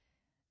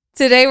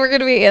Today, we're going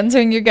to be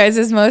answering you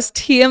guys' most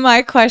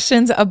TMI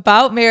questions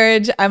about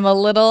marriage. I'm a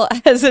little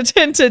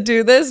hesitant to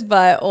do this,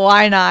 but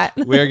why not?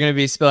 We're going to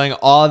be spilling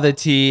all the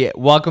tea.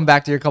 Welcome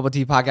back to your Couple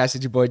Tea podcast.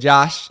 It's your boy,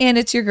 Josh. And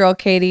it's your girl,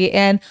 Katie.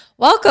 And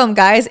welcome,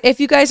 guys. If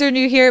you guys are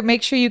new here,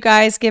 make sure you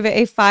guys give it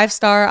a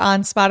 5-star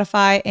on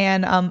Spotify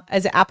and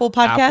as an Apple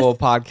Podcast. Apple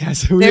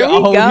Podcast. There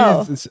We we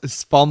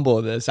always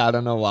fumble this. I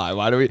don't know why.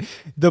 Why do we?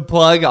 The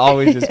plug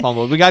always just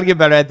fumbles. We got to get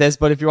better at this.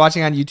 But if you're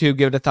watching on YouTube,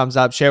 give it a thumbs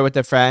up. Share with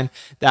a friend.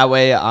 That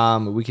way,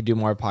 we could do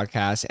more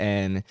podcasts.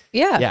 And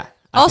yeah.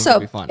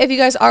 Also, if you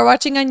guys are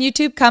watching on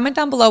YouTube, comment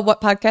down below what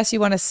podcasts you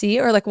want to see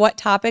or like what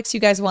topics you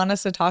guys want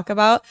us to talk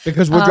about.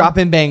 Because we're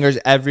dropping bangers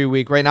every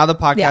week. Right now, the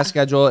podcast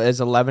schedule is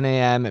 11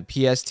 a.m.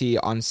 PST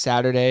on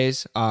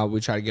Saturdays.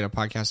 We try to get a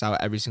podcast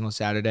out every single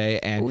Saturday.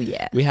 And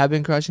we have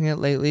been crushing it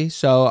lately.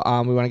 So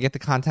we want to get the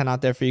content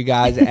out there for you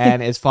guys.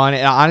 And it's fun.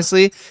 It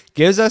honestly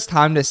gives us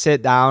time to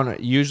sit down,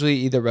 usually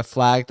either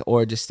reflect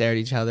or just stare at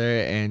each other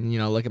and,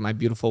 look at my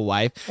beautiful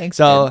wife. Thanks,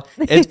 so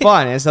it's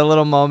fun. It's a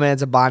little moment.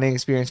 It's a bonding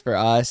experience for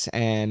us.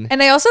 And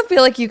I also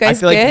feel like you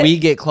guys like we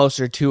get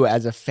closer too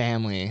as a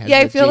family.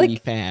 I feel like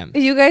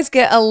you guys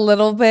get a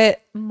little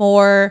bit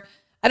more,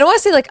 I don't want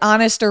to say like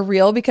honest or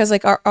real because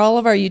like all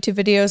of our YouTube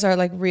videos are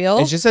like real.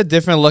 It's just a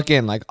different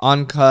looking, like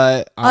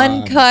uncut,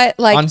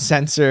 like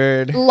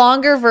uncensored,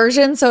 longer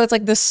version. So it's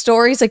like the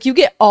stories, like you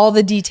get all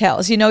the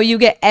details, you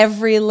get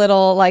every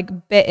little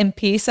like bit and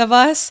piece of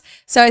us.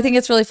 So I think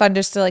it's really fun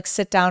just to like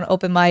sit down,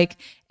 open mic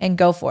and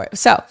go for it.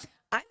 So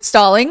I'm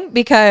stalling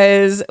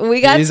because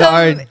we got these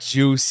are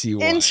juicy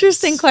ones.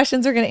 Interesting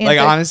questions we're going to answer.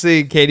 Like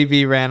honestly,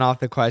 KDB ran off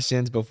the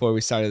questions before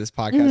we started this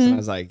podcast, and I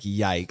was like,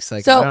 "Yikes!"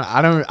 Like so,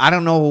 I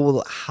don't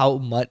know how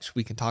much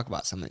we can talk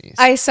about some of these.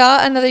 I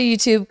saw another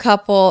YouTube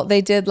couple. They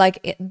did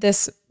like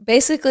this.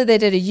 Basically, they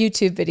did a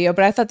YouTube video,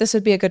 but I thought this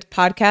would be a good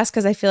podcast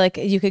because I feel like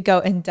you could go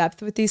in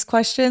depth with these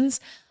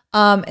questions.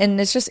 And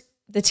it's just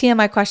the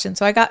TMI questions.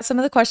 So I got some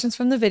of the questions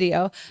from the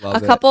video.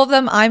 Love couple of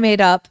them I made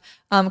up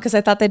because I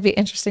thought they'd be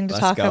interesting to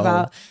talk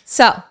about.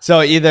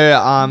 So either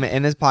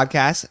in this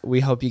podcast,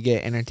 we hope you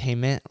get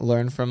entertainment,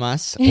 learn from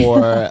us,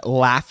 or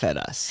laugh at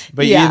us.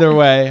 But either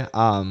way,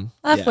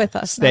 laugh with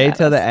us. Stay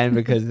till the end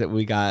because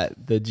we got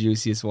the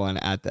juiciest one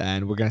at the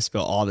end. We're going to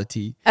spill all the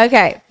tea.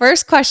 Okay,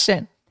 first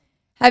question.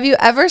 Have you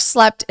ever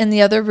slept in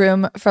the other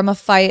room from a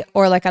fight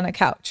or like on a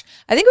couch?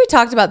 I think we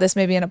talked about this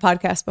maybe in a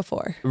podcast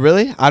before.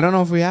 Really? I don't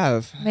know if we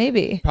have.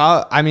 Maybe.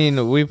 I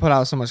mean, we put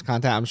out so much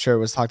content. I'm sure it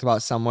was talked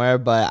about somewhere,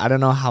 but I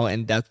don't know how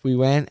in depth we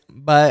went.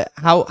 But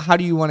how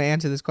do you want to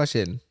answer this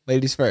question?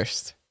 Ladies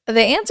first.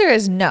 The answer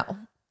is no.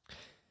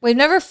 We've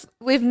gone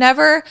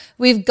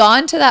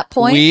to that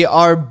point. We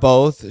are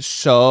both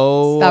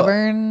so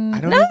stubborn.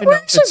 We're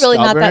actually really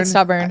not that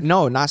stubborn.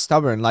 No, not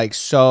stubborn.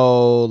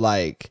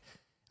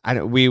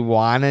 We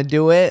want to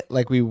do it.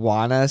 Like we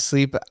want to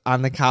sleep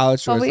on the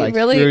couch or it's like,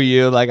 screw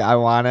you. Like I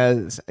want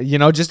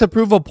to, just to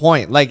prove a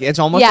point. Like it's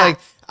almost like,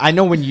 I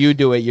know when you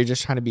do it, you're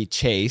just trying to be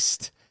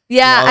chaste.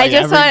 Yeah. Like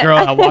every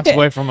girl that walks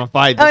away from a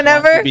fight just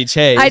wants to be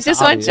chaste. I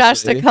just want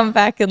Josh to come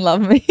back and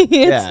love me.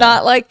 It's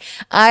not like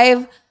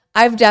I've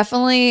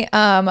definitely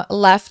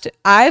left.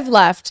 I've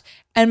left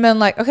and been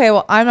like, okay,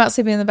 well, I'm not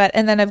sleeping in the bed.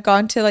 And then I've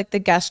gone to like the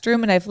guest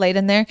room and I've laid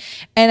in there.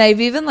 And I've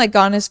even like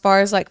gone as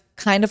far as like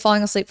kind of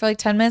falling asleep for like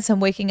 10 minutes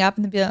and waking up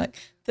and being like,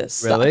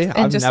 this really sucks.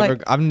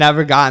 And I've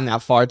never gotten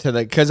that far to the,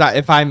 because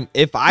if I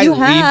leave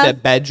the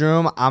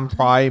bedroom, I'm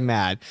probably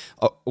mad.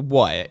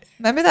 What?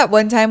 Remember that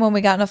one time when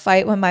we got in a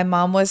fight when my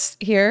mom was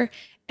here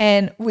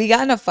and we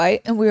got in a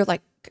fight and we were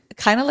like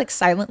kind of like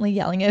silently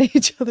yelling at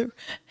each other.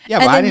 Yeah,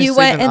 and but then I didn't you sleep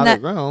went in the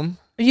other room.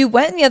 You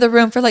went in the other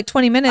room for like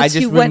 20 minutes. I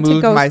just went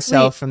removed to go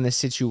myself sleep. from the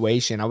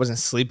situation. I wasn't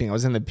sleeping. I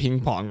was in the ping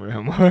pong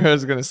room where I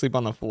was going to sleep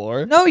on the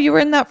floor. No, you were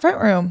in that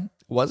front room.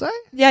 Was I?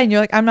 Yeah, and you're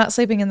like, I'm not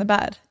sleeping in the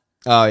bed.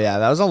 Oh, yeah.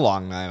 That was a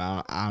long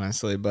night,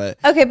 honestly. But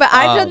okay, but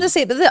I've done the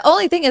same. But the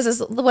only thing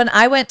is when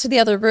I went to the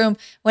other room,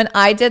 when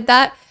I did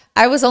that,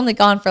 I was only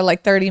gone for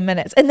like 30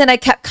 minutes. And then I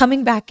kept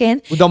coming back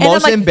in. The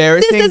most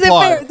embarrassing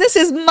part. This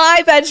is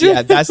my bedroom.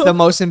 Yeah, that's the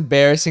most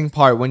embarrassing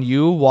part. When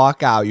you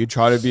walk out, you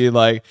try to be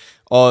like,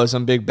 oh,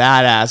 some big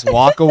badass.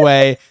 Walk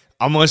away.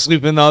 I'm going to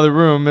sleep in the other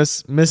room,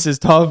 Mrs.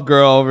 Tough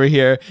Girl over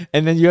here.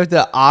 And then you have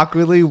to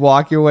awkwardly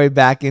walk your way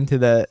back into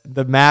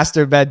the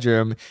master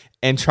bedroom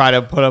and try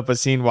to put up a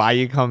scene while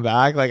you come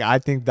back. Like, I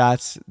think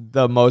that's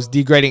the most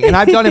degrading. And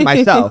I've done it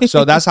myself.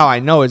 So that's how I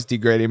know it's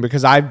degrading,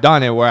 because I've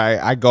done it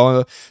where I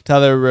go to the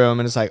other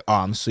room and it's like, oh,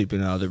 I'm sleeping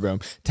in the other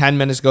room. 10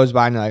 minutes goes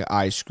by and you're like, all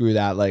right, screw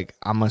that. Like,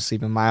 I'm going to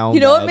sleep in my own You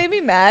know bed. what made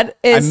me mad?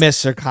 I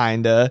miss her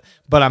kind of,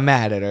 but I'm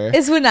mad at her.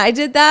 Is when I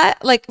did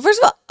that. Like,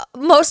 first of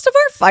all, most of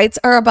our fights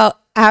are about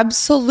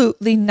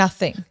absolutely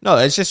nothing. No,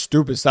 it's just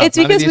stupid stuff. It's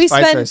because these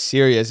fights are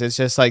serious. It's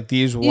just like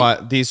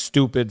these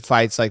stupid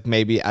fights like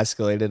maybe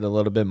escalated a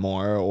little bit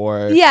more, or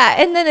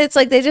and then it's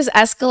like they just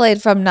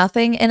escalate from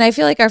nothing. And I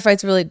feel like our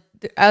fights really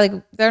like,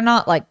 they're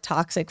not like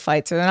toxic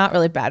fights or they're not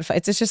really bad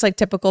fights. It's just like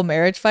typical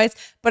marriage fights.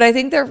 But I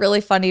think they're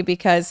really funny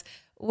because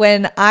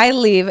when I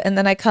leave and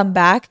then I come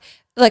back,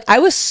 like I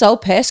was so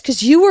pissed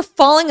because you were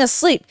falling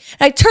asleep.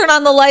 And I turn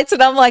on the lights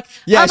and I'm like,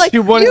 she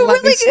wouldn't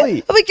let me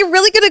sleep. I'm like, you're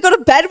really gonna go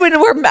to bed when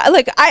we're mad?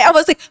 Like I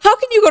was like, how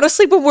can you go to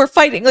sleep when we're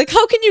fighting? Like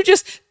how can you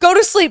just go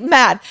to sleep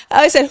mad?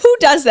 I said, who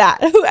does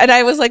that? And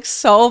I was like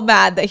so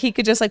mad that he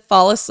could just like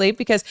fall asleep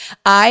because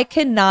I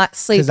cannot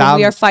sleep when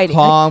we are fighting.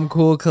 Calm,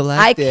 cool,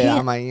 collected. I can't.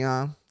 I'm like,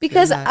 yeah.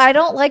 Because I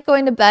don't like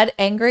going to bed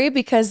angry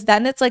because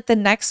then it's like the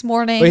next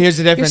morning. But here's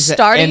the difference. You're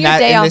starting your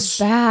day off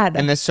bad.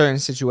 In this certain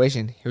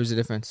situation, here's the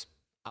difference.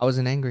 I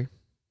wasn't angry.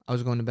 I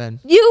was going to bed.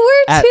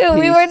 You were too.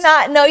 We were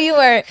not. No, you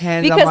weren't.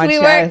 Hands because on my we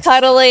chest, weren't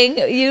cuddling.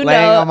 Laying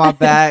on my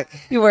back.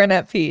 You weren't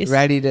at peace.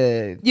 Ready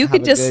to. You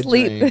could just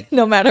sleep dream.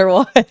 No matter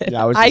what.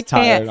 Yeah, I was just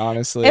tired,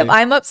 honestly. If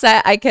I'm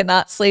upset, I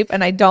cannot sleep,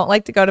 and I don't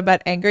like to go to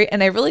bed angry.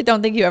 And I really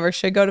don't think you ever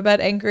should go to bed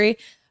angry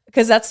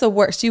because that's the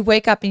worst. You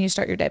wake up and you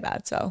start your day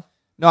bad. So.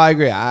 No, I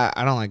agree. I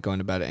don't like going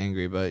to bed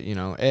angry, but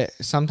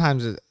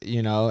sometimes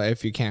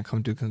if you can't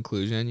come to a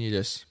conclusion, you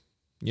just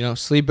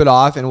sleep it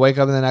off and wake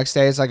up in the next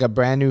day. It's like a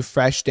brand new,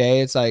 fresh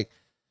day. It's like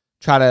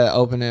try to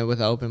open it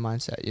with an open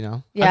mindset. Yeah,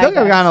 I feel like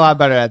I've gotten a lot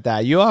better at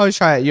that. You always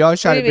try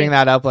to bring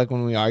that up, like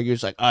when we argue.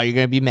 It's like, oh, you're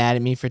gonna be mad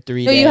at me for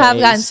 3 days. No, you have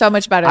gotten so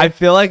much better. I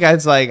feel like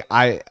it's like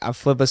I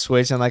flip a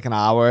switch in like an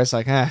hour. It's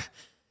like,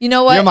 you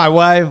know what? You're my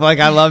wife. Like,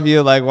 I love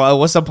you. Like, well,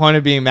 what's the point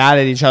of being mad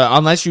at each other?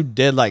 Unless you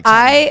did like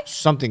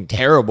something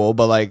terrible.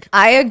 But like,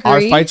 I agree.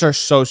 Our fights are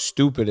so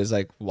stupid. It's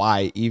like,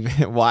 why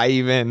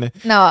even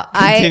no,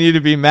 continue to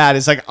be mad?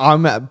 It's like,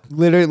 I'm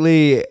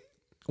literally,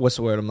 what's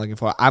the word I'm looking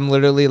for? I'm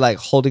literally like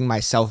holding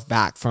myself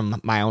back from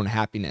my own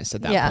happiness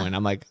at that point.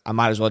 I'm like, I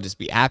might as well just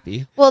be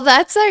happy. Well,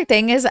 that's our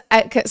thing is,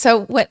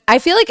 so when I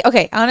feel like,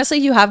 okay, honestly,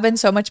 you have been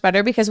so much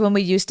better because when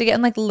we used to get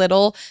in like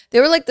they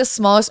were like the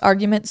smallest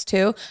arguments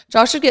too.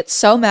 Josh would get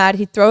so mad.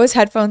 He'd throw his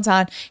headphones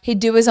on. He'd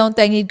do his own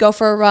thing. He'd go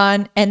for a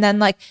run. And then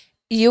like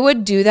you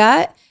would do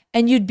that.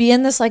 And you'd be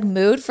in this like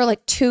mood for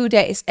like 2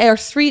 days or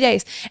 3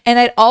 days. And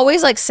I'd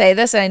always like say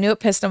this and I knew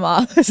it pissed him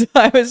off. So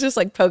I was just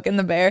like poking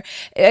the bear.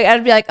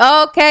 I'd be like,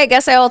 oh, okay, I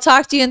guess I will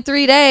talk to you in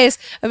 3 days.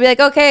 I'd be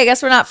like, okay, I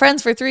guess we're not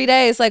friends for 3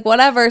 days. Like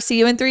whatever, see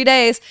you in 3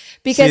 days.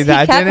 Because he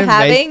kept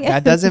having.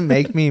 That doesn't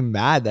make me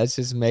mad. That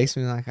just makes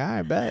me like, all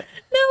right, bet.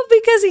 No,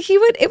 because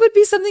it would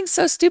be something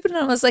so stupid. And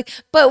I was like,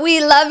 but we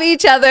love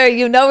each other.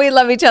 We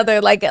love each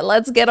other. Like,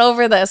 let's get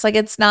over this. Like,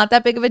 it's not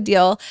that big of a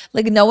deal.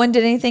 Like no one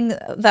did anything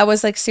that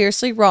was like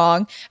seriously wrong.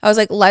 I was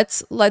like,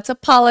 let's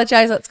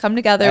apologize. Let's come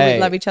together. We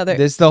love each other.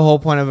 This is the whole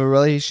point of a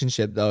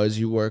relationship, though, is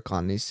you work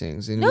on these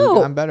things, and we've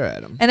gotten better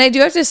at them. And I do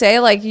have to say,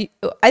 like,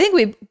 I think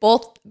we've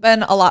both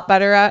been a lot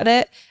better at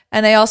it.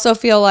 And I also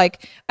feel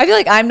like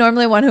I'm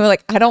normally one who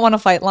like I don't want to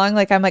fight long.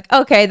 Like I'm like,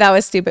 okay, that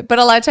was stupid. But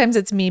a lot of times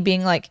it's me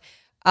being like,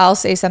 I'll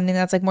say something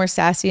that's like more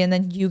sassy, and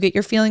then you get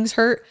your feelings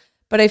hurt.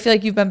 But I feel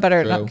like you've been better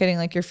at not getting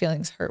like your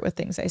feelings hurt with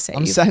things I say.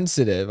 I'm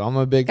sensitive. I'm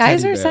a big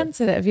guys are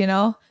sensitive,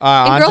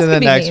 On to the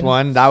next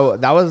one. That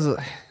was a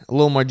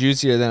little more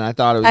juicier than I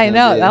thought it was. I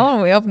know that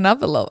one we opened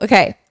up a little.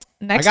 Okay,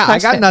 next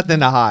question. I got nothing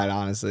to hide,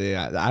 honestly.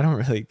 I don't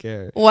really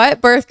care. What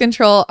birth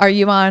control are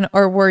you on,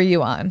 or were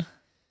you on?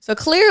 So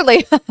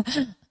clearly,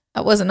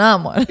 I wasn't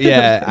on one.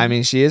 Yeah, I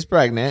mean she is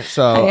pregnant.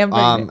 So I am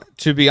pregnant.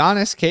 To be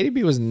honest, Katie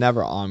B was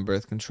never on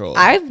birth control.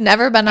 I've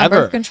never been on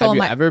birth control. Have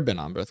you ever been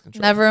on birth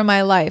control? Never in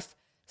my life.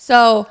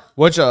 So,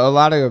 which a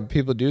lot of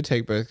people do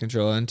take birth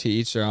control, and to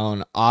each their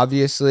own.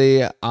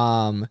 Obviously,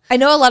 I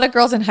know a lot of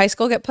girls in high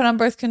school get put on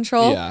birth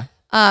control. Yeah.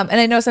 And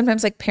I know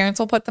sometimes like parents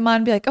will put them on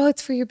and be like, oh,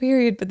 it's for your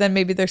period. But then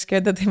maybe they're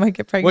scared that they might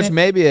get pregnant. Which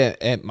maybe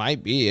it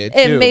might be it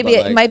too.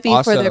 It might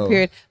be for their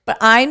period. But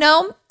I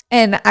know,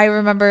 and I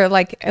remember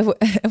like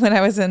when I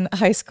was in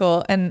high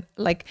school and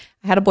like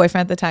I had a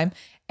boyfriend at the time,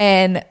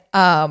 and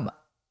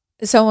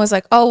someone was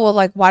like, oh, well,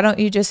 like, why don't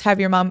you just have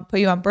your mom put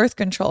you on birth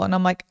control? And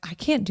I'm like, I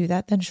can't do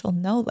that. Then she'll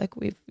know, like,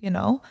 we've,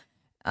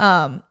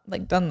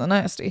 like done the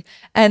nasty.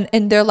 And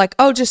they're like,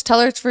 oh, just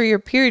tell her it's for your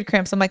period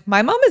cramps. I'm like,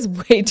 my mom is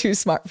way too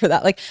smart for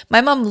that. Like,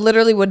 my mom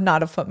literally would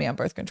not have put me on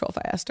birth control if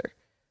I asked her.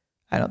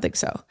 I don't think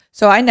so.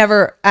 So I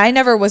never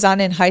was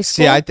on in high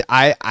school. See,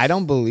 I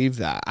don't believe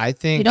that. I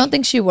think you don't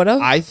think she would have?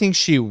 I think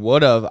she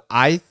would have.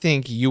 I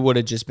think you would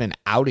have just been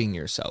outing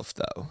yourself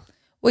though.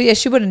 Well, yeah,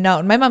 she would have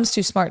known. My mom's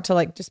too smart to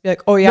like just be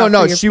like, oh yeah.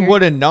 No, she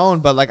would have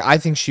known, but like I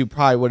think she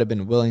probably would have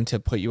been willing to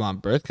put you on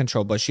birth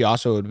control, but she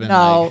also would have been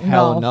like,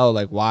 hell no,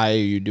 like why are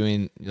you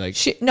doing like?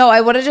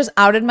 I would have just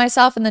outed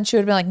myself, and then she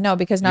would have been like, no,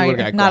 because now you're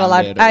not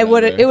allowed. I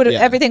would have. It would have.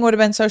 Everything would have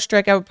been so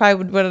strict. I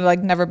would have like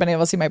never been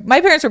able to see my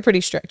parents were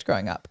pretty strict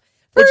growing up.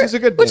 Which is a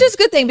good thing. Which is a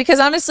good thing because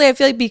honestly, I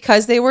feel like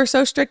because they were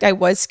so strict, I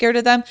was scared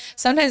of them.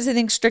 Sometimes I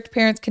think strict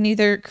parents can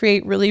either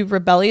create really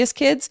rebellious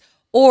kids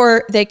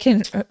or they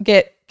can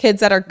get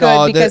kids that are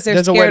good because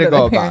they're scared of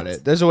their parents.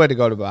 There's a way to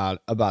go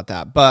about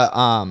that. But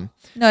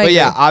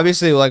yeah,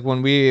 obviously like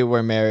when we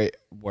were married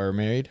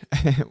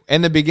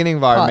in the beginning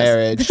of our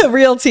marriage,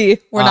 real tea,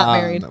 we're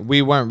not married.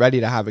 We weren't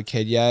ready to have a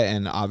kid yet.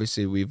 And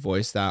obviously we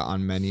voiced that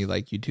on many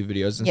like YouTube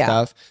videos and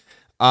stuff.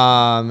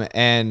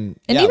 And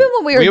even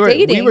when we were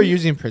dating, we were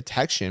using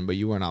protection, but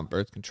you weren't on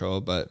birth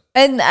control. But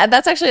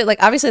that's actually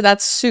like, obviously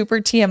that's super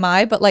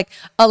TMI, but like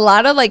a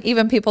lot of like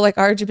even people like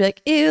our age would be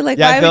like, ew, like,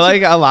 yeah, why I feel would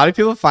like a lot of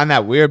people find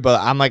that weird,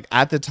 but I'm like,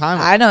 at the time,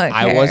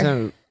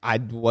 I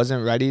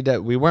wasn't ready to.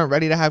 We weren't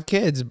ready to have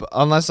kids,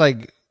 unless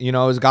like, you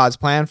know, it was God's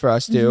plan for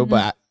us to.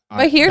 But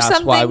here's that's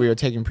something, why we were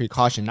taking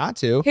precaution not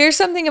to. Here's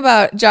something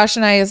about Josh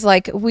and I is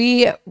like,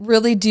 we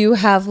really do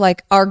have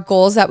like our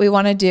goals that we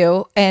want to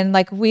do. And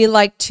like, we're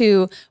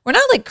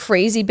not like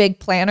crazy big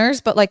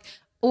planners, but like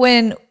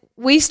when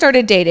we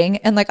started dating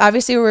and like,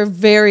 obviously we were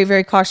very,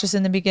 very cautious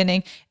in the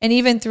beginning. And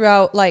even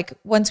throughout, like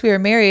once we were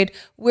married,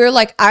 we're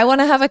like, I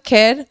want to have a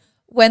kid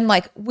when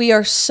like we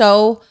are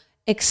so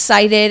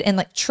excited and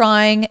like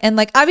trying, and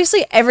like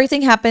obviously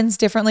everything happens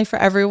differently for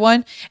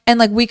everyone, and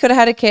like we could have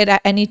had a kid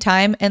at any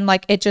time, and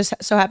like it just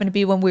so happened to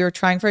be when we were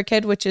trying for a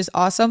kid, which is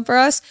awesome for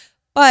us,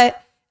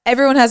 but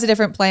everyone has a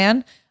different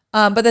plan.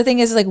 But the thing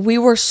is, like, we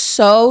were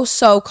so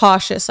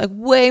cautious, like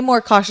way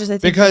more cautious, I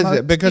think,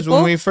 because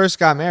when we first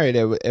got married,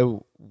 it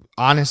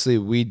honestly,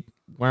 we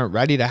weren't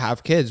ready to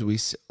have kids. We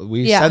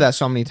said that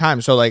so many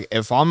times. So like,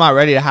 if I'm not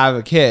ready to have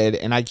a kid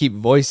and I keep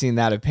voicing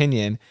that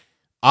opinion,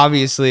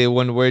 obviously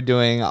when we're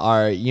doing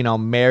our, you know,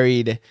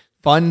 married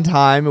fun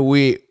time,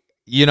 we're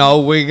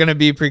going to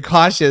be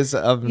precautious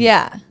of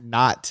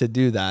not to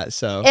do that.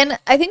 So, and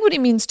I think what he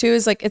means too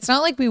is like, it's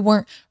not like we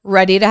weren't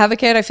ready to have a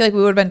kid. I feel like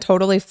we would have been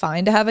totally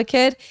fine to have a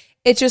kid.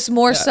 It's just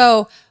more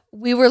so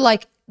we were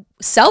like,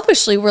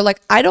 selfishly, we're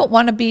like, I don't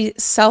want to be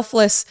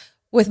selfless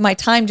with my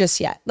time just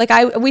yet. Like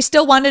we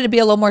still wanted to be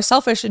a little more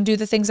selfish and do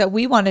the things that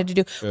we wanted to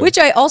do, which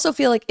I also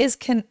feel like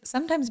can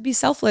sometimes be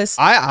selfless.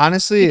 I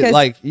honestly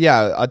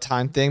a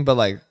time thing, but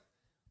like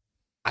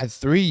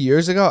 3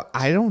 years ago,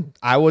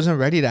 I wasn't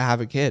ready to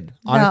have a kid.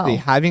 Honestly,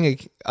 having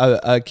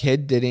a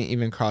kid didn't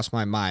even cross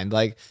my mind.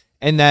 Like,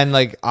 and then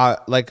like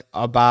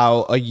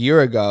about a year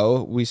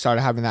ago, we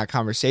started having that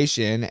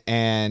conversation,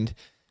 and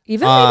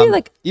even maybe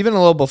like even a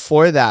little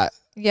before that.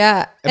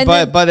 Yeah.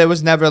 But it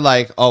was never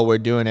like, oh, we're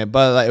doing it.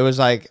 But like, it was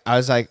like, I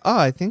was like, oh,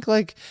 I think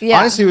like,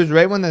 honestly, it was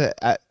right when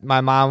my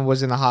mom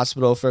was in the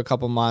hospital for a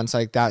couple months,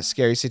 like that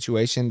scary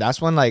situation.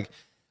 That's when like,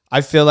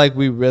 I feel like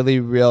we really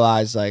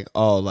realized like,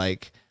 oh,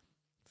 like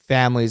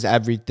family's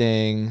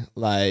everything.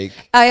 Like,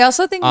 I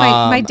also think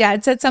my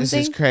dad said something.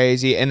 This is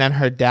crazy. And then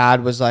her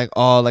dad was like,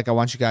 oh, like, I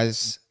want you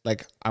guys,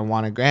 like, I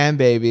want a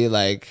grandbaby.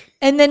 Like,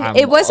 and then I'm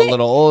it wasn't a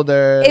little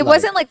older. It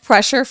wasn't like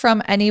pressure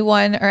from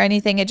anyone or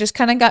anything. It just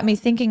kind of got me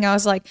thinking. I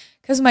was like,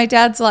 because my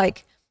dad's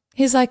like,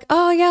 he's like,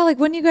 oh yeah, like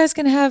when you guys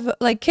gonna have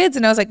like kids?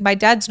 And I was like, my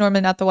dad's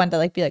normally not the one to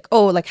like be like,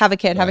 oh, like have a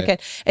kid.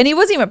 And he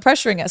wasn't even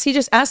pressuring us. He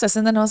just asked us.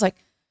 And then I was like,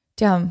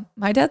 damn,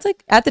 my dad's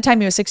like, at the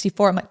time he was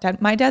 64. I'm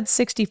like, my dad's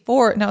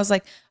 64. And I was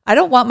like, I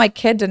don't want my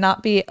kid to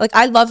not be like,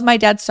 I love my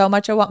dad so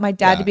much. I want my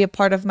dad to be a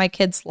part of my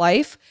kid's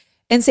life.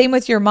 And same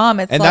with your mom.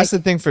 It's and like, that's the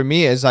thing for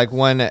me is like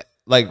when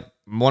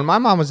my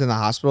mom was in the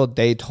hospital,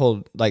 they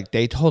told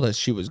us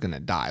she was gonna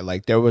die.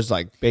 Like there was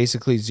like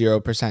basically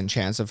 0%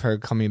 chance of her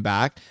coming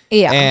back.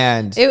 Yeah,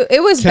 and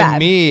it was bad. To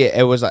me,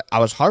 it was like I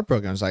was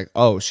heartbroken. I was like,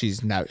 oh, she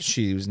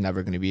was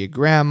never gonna be a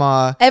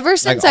grandma. Ever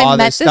since I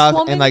met this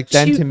woman, and like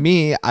then to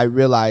me, I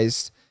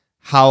realized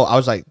how I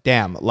was like,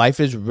 damn,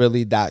 life is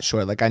really that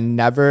short. Like I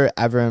never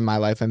ever in my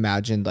life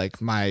imagined like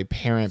my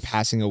parent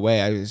passing away.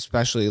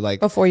 Especially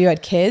like before you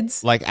had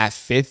kids, like at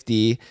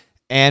 50.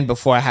 And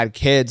before I had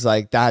kids,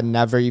 like that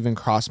never even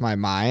crossed my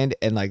mind,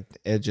 and like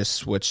it just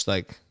switched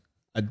like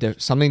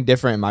something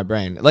different in my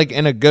brain, like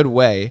in a good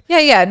way.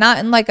 Yeah, not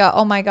in like a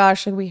oh my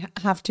gosh, like we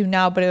have to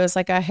now, but it was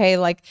like a hey,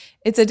 like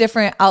it's a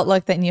different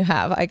outlook than you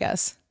have, I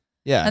guess.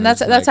 Yeah, and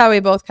that's how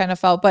we both kind of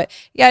felt. But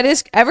yeah, it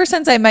is. Ever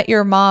since I met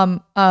your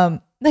mom,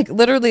 like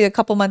literally a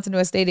couple months into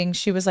us dating,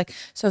 she was like,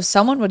 so if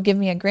someone would give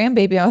me a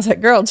grandbaby, I was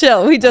like, girl,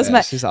 chill, we just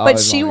met. But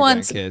she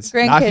wants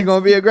grandkids. Not you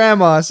gonna be a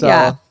grandma, so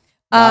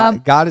yeah.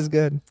 God is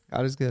good.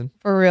 God is good.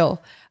 For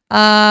real.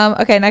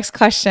 Okay, next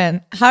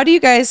question. How do you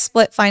guys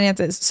split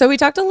finances? So we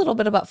talked a little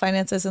bit about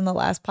finances in the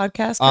last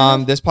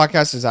podcast. This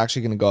podcast is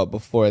actually going to go up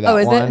before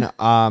that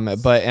one.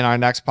 But in our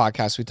next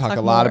podcast, we talk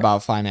a lot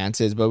about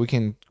finances, but we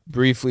can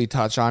briefly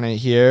touch on it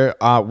here.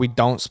 We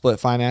don't split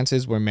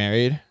finances. We're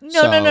married.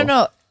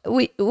 No.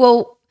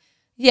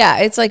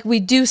 It's like we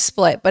do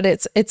split, but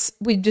it's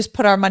we just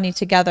put our money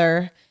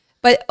together.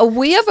 But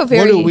we have a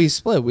very... What do we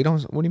split? We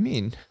don't... What do you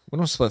mean? We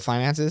don't split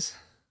finances?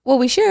 Well,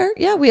 we share.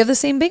 Yeah, we have the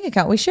same bank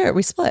account. We share.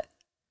 We split.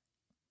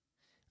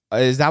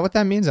 Is that what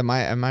that means? Am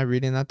I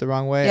reading that the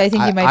wrong way? Yeah, I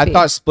think you might be. I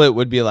thought split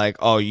would be like,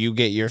 oh, you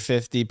get your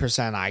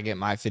 50%, I get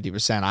my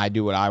 50%. I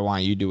do what I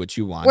want, you do what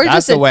you want.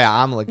 That's the way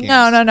I'm looking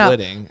at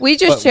splitting. We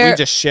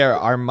just share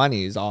our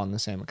monies all in the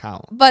same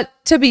account. But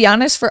to be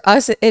honest, for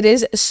us, it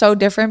is so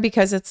different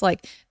because it's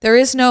like there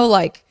is no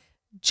like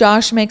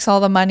Josh makes all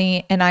the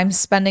money and I'm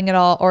spending it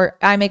all, or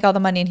I make all the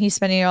money and he's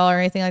spending it all, or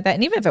anything like that.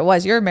 And even if it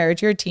was your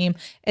marriage, your team,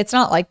 it's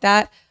not like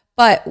that.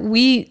 But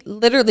we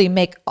literally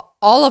make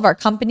all of our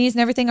companies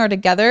and everything are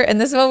together. And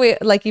this is what we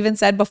like even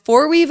said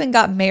before we even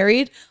got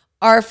married,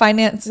 our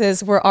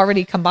finances were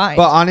already combined.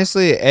 But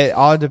honestly, it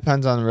all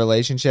depends on the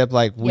relationship.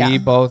 Like we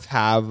both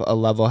have a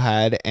level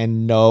head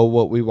and know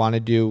what we want to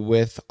do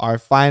with our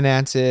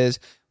finances.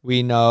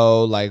 We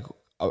know like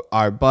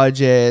our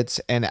budgets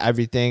and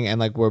everything, and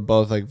like we're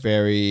both like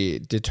very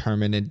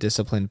determined and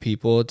disciplined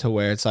people to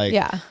where it's like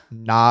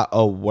not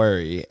a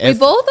worry. We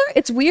both are.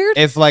 It's weird.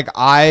 If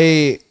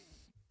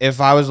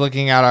I was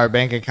looking at our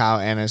bank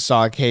account and I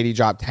saw Katie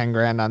drop 10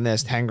 grand on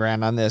this, 10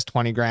 grand on this,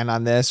 20 grand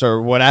on this,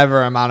 or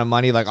whatever amount of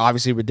money, like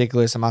obviously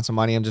ridiculous amounts of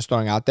money I'm just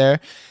throwing out there,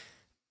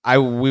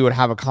 we would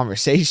have a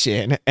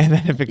conversation. And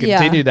then if it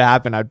continued to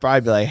happen, I'd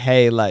probably be like,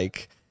 hey,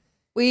 like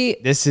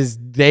this is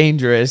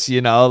dangerous,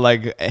 you know,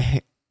 like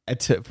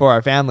for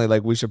our family,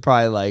 like we should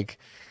probably like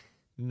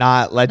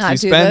not let you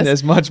spend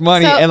this much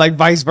money. And like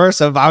vice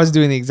versa, if I was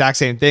doing the exact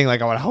same thing,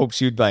 like I would hope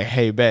she'd be like,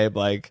 hey babe,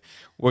 like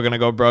we're gonna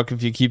go broke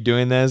if you keep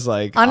doing this.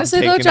 Like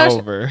honestly though,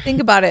 Josh, think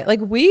about it.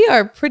 Like we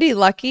are pretty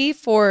lucky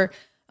for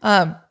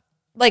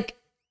like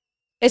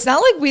it's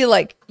not like we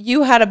like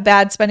you had a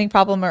bad spending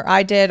problem or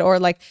I did, or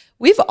like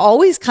we've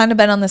always kind of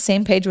been on the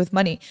same page with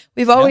money.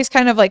 We've always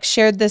kind of like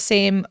shared the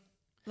same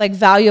like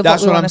value of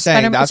what we want to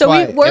spend. That's so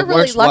why we're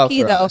really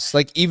lucky though.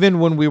 Like even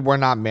when we were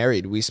not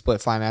married, we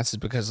split finances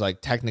because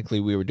like technically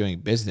we were doing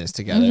business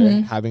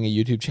together, having a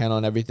YouTube channel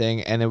and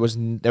everything. And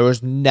there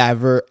was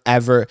never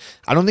ever.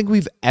 I don't think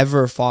we've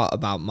ever fought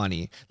about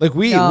money. Like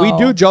we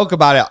do joke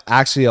about it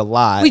actually a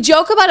lot. We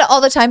joke about it all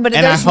the time, but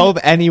I hope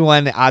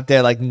anyone out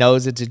there like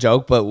knows it's a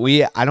joke. But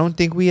I don't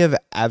think we have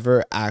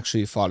ever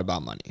actually fought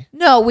about money.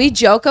 No, we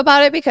joke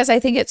about it because I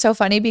think it's so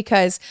funny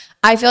because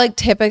I feel like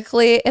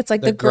typically it's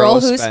like the girl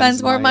who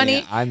spends more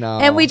money. I know.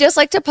 And we just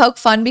like to poke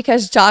fun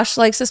because Josh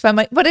likes to spend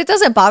money, but it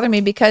doesn't bother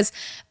me because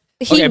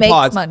he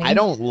makes money. I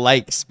don't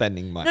like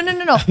spending money.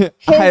 No.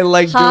 I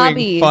like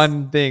doing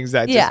fun things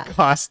that just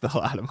cost a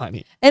lot of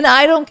money. And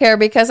I don't care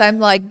because I'm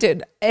like,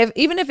 dude,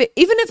 even if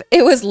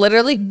it was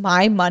literally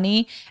my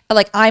money,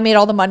 like I made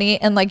all the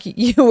money and like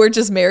you were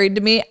just married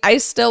to me, I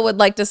still would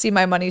like to see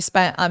my money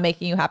spent on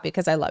making you happy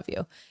because I love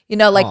you. You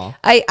know, like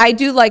I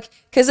do like,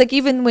 cause like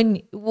even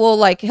when we'll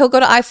like, he'll go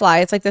to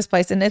iFly, it's like this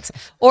place and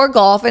or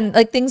golf and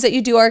like things that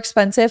you do are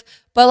expensive.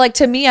 But like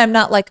to me, I'm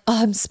not like,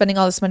 oh, I'm spending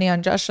all this money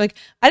on Josh. Like,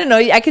 I don't know.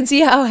 I can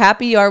see how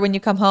happy you are when you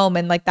come home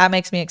and like that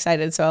makes me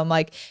excited. So I'm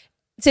like,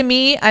 to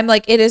me, I'm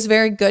like, it is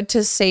very good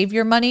to save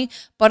your money,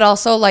 but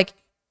also like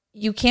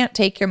you can't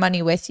take your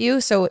money with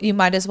you. So you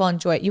might as well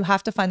enjoy it. You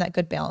have to find that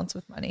good balance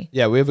with money.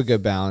 Yeah, we have a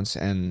good balance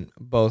and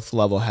both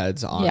level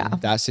heads on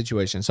that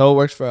situation. So it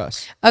works for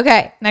us.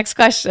 Okay, next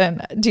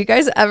question. Do you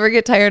guys ever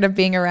get tired of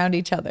being around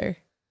each other?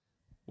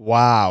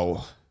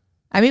 Wow.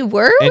 I mean,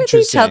 we're with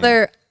each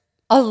other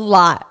a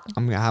lot.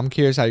 I'm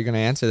curious how you're going to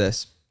answer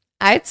this.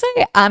 I'd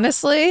say,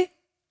 honestly,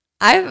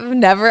 I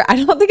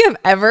don't think I've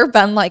ever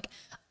been like,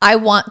 I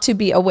want to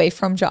be away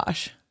from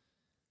Josh.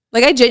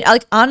 Like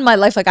on my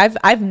life, like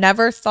I've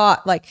never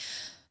thought like,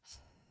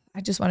 I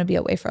just want to be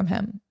away from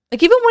him.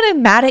 Like even when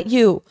I'm mad at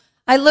you,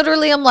 I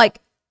literally am like,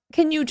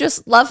 can you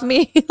just love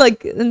me?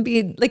 Like, and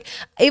be like,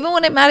 even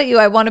when I'm mad at you,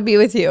 I want to be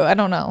with you. I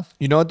don't know.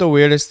 You know what the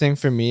weirdest thing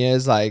for me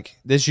is? Like,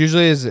 this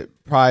usually is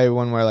probably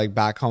when we're like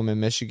back home in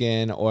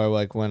Michigan, or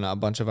like when a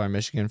bunch of our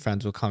Michigan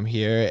friends will come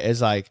here,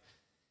 is like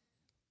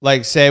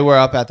say we're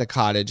up at the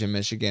cottage in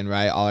Michigan,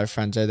 right? All our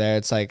friends are there.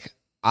 It's like,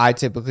 I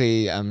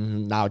typically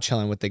am now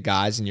chilling with the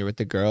guys and you're with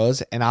the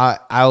girls, and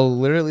I'll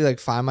literally like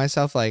find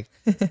myself like,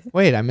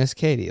 wait, I miss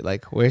Katie.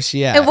 Like, where's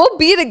she at? And we'll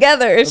be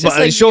together. It's just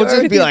like she'll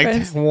just be like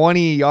friends.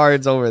 20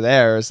 yards over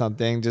there or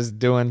something, just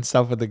doing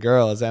stuff with the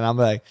girls, and I'm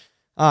like,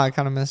 oh, I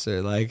kind of miss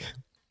her. Like,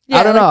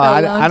 I don't know.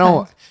 I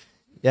don't.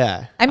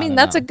 Yeah. I mean,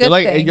 that's a good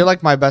thing. You're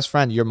like my best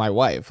friend. You're my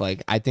wife.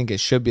 Like, I think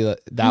it should be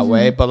that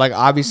way. But like,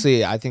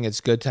 obviously, I think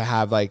it's good to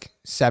have like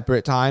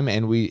separate time,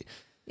 and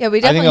yeah, we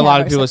definitely I think a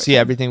lot of people see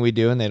everything we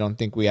do and they don't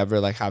think we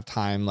ever like have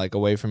time like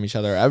away from each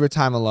other, ever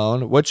time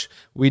alone, which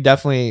we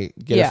definitely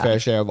get a fair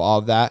share of all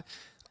of that.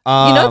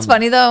 You know what's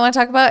funny though, I want to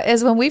talk about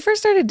is when we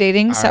first started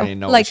dating. I already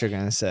know like, what you're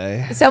gonna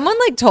say. Someone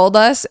like told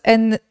us,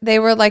 and they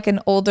were like an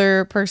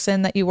older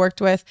person that you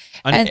worked with,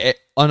 an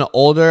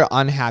older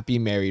unhappy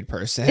married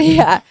person,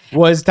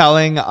 was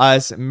telling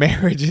us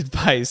marriage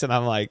advice, and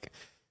I'm like,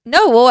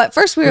 no. Well, at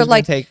first we were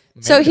like,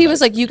 so he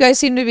was like, you guys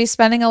seem to be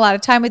spending a lot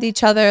of time with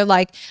each other.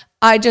 Like,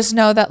 I just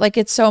know that like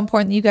it's so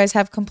important that you guys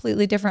have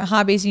completely different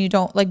hobbies and you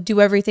don't like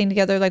do everything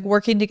together. Like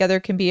working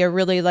together can be a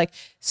really like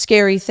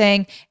scary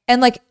thing.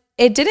 And like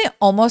it didn't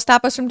almost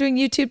stop us from doing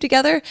YouTube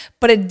together,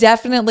 but it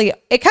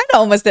kind of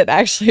almost did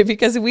actually,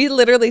 because we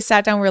literally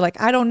sat down. We were like,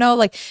 I don't know,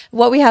 like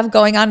what we have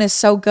going on is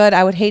so good.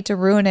 I would hate to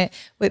ruin it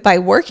by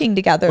working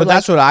together. But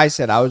that's what I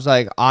said. I was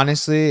like,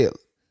 honestly,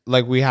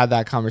 like we had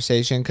that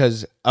conversation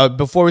because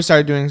before we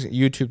started doing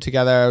YouTube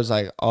together, I was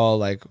like, oh,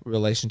 like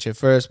relationship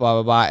first, blah,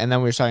 blah, blah. And then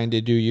we were starting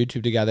to do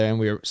YouTube together and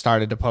we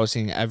started to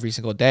posting every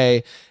single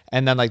day.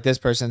 And then like this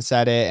person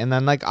said it. And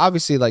then like,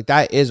 obviously like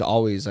that is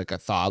always like a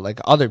thought.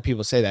 Like other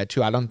people say that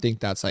too. I don't think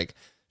that's like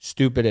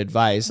stupid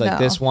advice. Like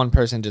this one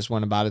person just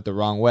went about it the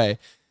wrong way.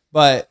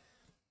 But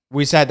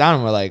we sat down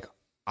and we're like,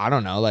 I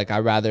don't know, like I'd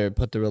rather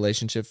put the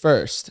relationship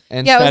first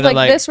instead Yeah, it was of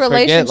like this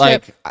forget,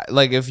 relationship.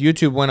 like if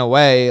YouTube went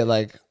away,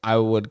 like I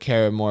would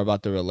care more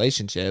about the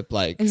relationship,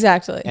 like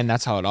Exactly. and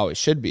that's how it always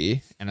should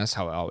be, and that's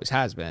how it always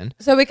has been.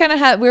 So we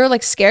were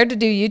like scared to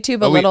do YouTube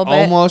But a little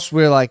bit.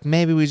 We're like,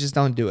 maybe we just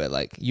don't do it.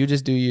 Like you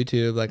just do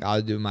YouTube, like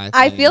I'll do my thing.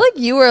 I feel like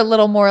you were a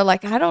little more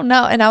like, I don't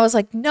know. And I was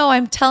like, no,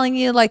 I'm telling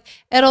you, like,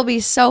 it'll be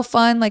so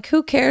fun. Like,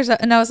 who cares?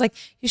 And I was like,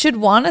 you should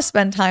want to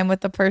spend time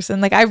with the person.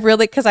 Like,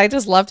 because I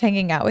just loved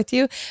hanging out with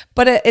you.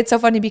 But it's so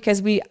funny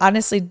because we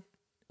honestly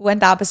went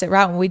the opposite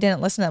route and we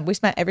didn't listen to them. We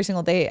spent every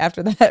single day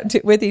after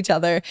that with each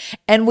other,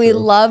 and we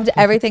loved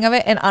everything of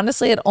it. And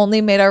honestly, it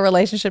only made our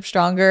relationship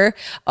stronger.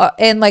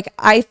 And like,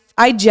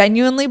 I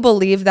genuinely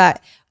believe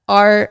that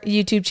our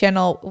YouTube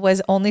channel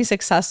was only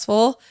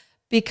successful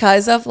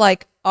because of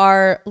like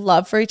our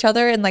love for each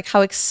other and like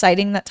how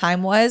exciting that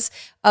time was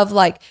of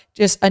like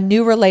just a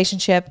new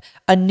relationship,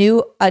 a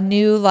new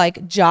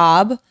like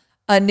job,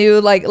 a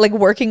new like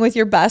working with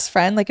your best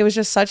friend. Like it was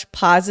just such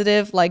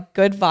positive, like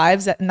good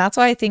vibes. And that's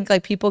why I think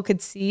like people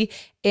could see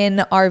in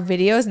our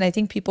videos. And I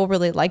think people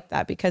really liked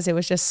that because it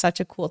was just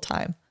such a cool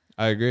time.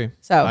 I agree.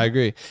 So I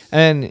agree.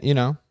 And you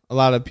know, a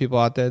lot of people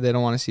out there, they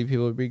don't want to see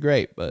people be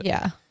great, but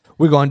yeah,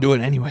 we're going to do it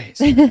anyways.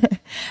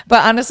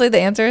 But honestly, the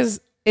answer is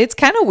it's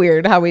kind of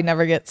weird how we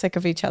never get sick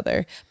of each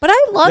other. But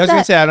I love that. I was going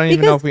to say, I don't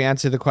even know if we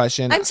answered the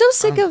question. I'm so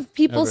sick of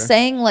people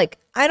saying like,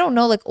 I don't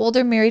know, like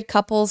older married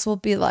couples will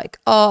be like,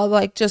 oh,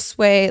 like just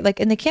sway, like,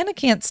 and they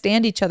can't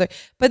stand each other.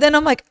 But then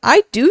I'm like,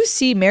 I do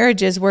see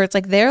marriages where it's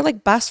like they're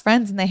like best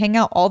friends and they hang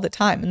out all the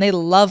time and they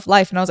love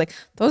life. And I was like,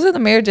 those are the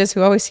marriages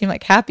who always seem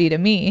like happy to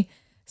me.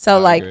 So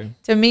like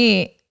to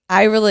me,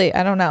 I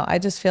don't know. I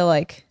just feel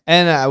like.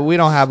 And we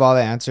don't have all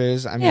the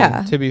answers. I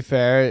mean, to be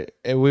fair,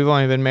 we've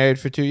only been married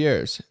for 2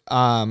 years.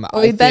 Well,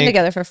 we've been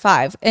together for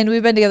 5 and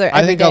we've been together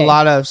every day. A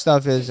lot of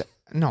stuff is,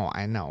 I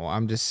know.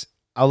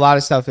 A lot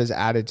of stuff is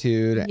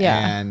attitude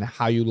and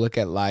how you look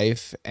at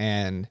life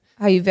and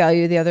how you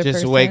value the other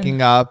person. Just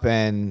waking up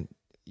and,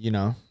 you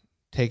know,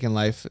 taking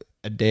life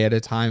a day at a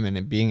time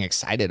and being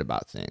excited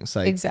about things.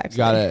 Like, exactly. You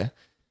got to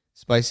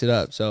spice it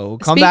up. So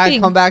come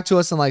back to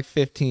us in like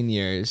 15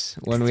 years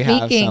when we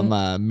have some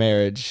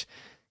marriage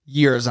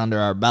years under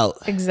our belt.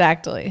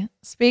 Exactly.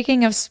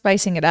 Speaking of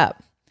spicing it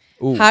up,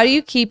 how do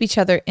you keep each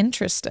other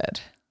interested?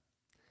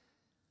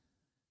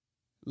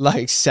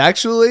 Like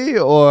sexually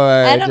or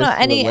I don't know,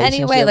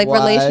 any way, like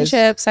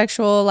relationship,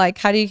 sexual, like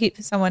how do you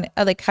keep someone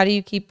like how do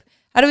we keep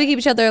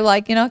each other,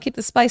 like, you know, keep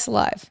the spice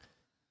alive?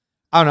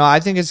 I don't know. I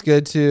think it's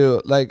good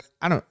to like,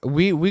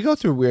 we go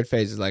through weird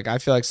phases. Like I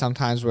feel like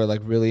sometimes we're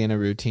like really in a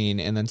routine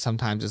and then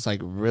sometimes it's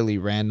like really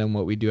random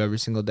what we do every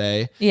single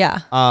day. Yeah.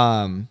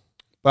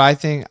 But I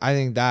think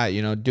that,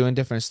 you know, doing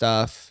different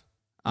stuff,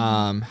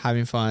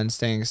 having fun,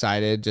 staying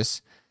excited,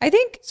 I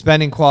think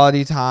spending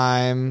quality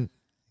time.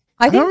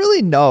 I don't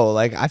really know.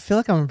 Like, I feel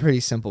like I'm a pretty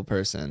simple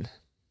person.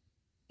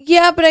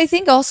 Yeah, but I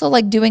think also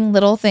like doing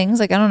little things,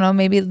 like, I don't know,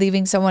 maybe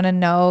leaving someone a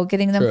note,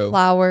 getting them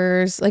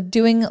flowers, like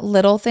doing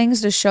little things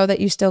to show that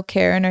you still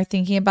care and are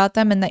thinking about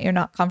them and that you're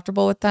not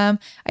comfortable with them.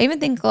 I even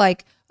think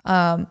like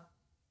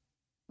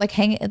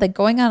hanging, like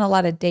going on a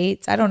lot of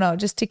dates. I don't know,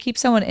 just to keep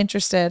someone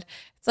interested.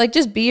 It's like,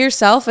 just be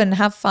yourself and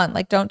have fun.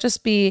 Like, don't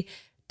just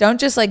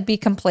like be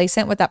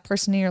complacent with that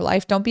person in your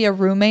life. Don't be a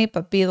roommate,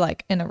 but be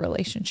like in a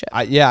relationship.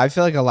 I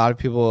feel like a lot of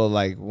people,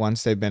 like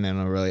once they've been in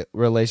a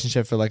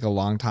relationship for like a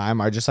long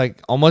time, are just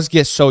like almost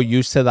get so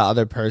used to the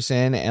other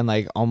person and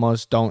like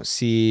almost don't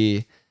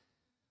see,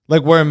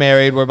 like we're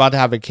married, we're about to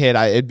have a kid.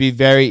 It'd be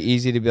very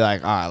easy to be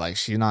like, like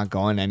she's not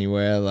going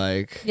anywhere.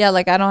 Like, yeah,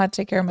 like I don't have to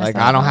take care of myself.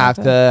 Like I don't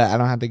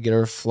have to get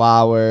her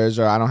flowers,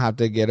 or I don't have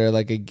to get her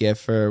like a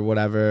gift or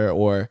whatever,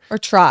 or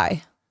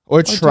try.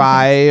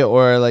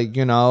 Or like,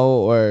 you know,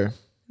 or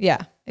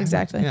yeah,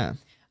 exactly. Yeah.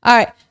 All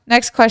right.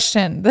 Next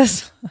question.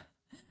 This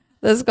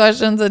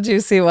question's a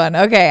juicy one.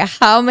 Okay.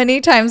 How many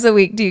times a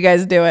week do you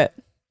guys do it?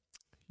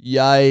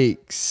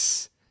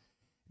 Yikes.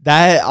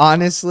 That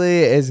honestly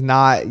is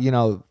not, you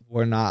know,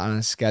 we're not on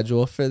a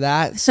schedule for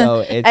that. So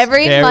it's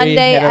every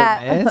Monday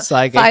at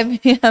like 5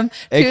 p.m.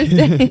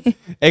 Tuesday.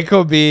 It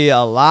could be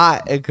a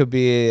lot. It could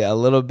be a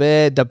little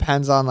bit.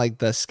 Depends on like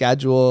the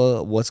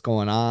schedule, what's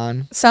going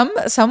on.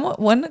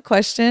 One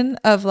question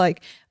of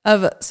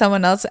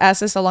someone else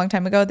asked us a long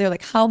time ago. They're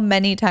like, how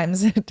many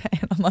times a day?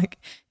 And I'm like,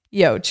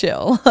 yo,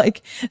 chill.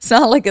 Like, it's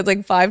not like it's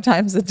like 5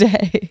 times a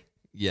day.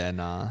 Yeah,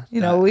 nah.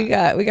 You know, we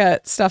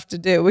got stuff to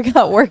do. We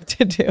got work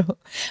to do.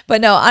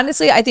 But no,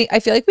 honestly, I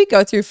feel like we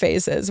go through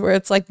phases where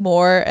it's like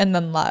more and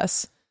then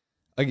less.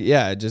 Like,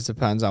 yeah, it just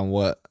depends on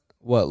what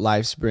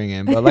life's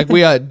bringing. But like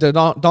we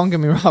don't get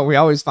me wrong, we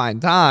always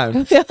find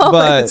time.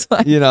 But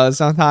you know,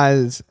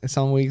 sometimes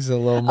some weeks a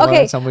little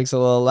more, some weeks a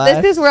little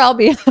less. This is where I'll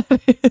be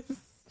honest.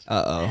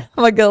 I'm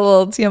like a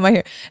little TMI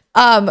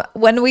here.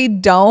 When we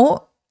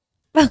don't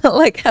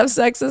like have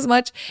sex as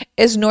much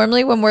is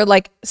normally when we're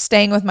like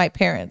staying with my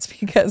parents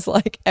because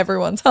like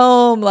everyone's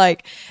home,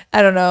 like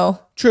I don't know.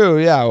 True,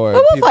 yeah, or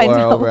people are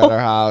over at our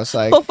house.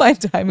 Like we'll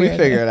find time. We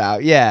figure it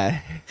out.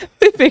 Yeah.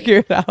 We figure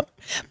it out.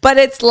 But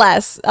it's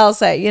less, I'll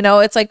say. You know,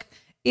 it's like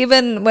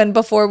even when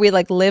before we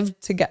like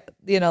lived together,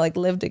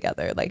 lived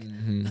together, like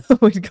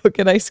we'd go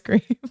get ice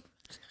cream.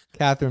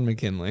 Catherine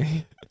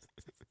McKinley.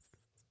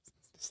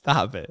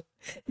 Stop it.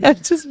 I'm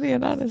just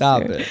being honest.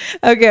 Stop here.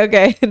 it.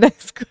 Okay.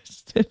 Next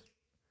question.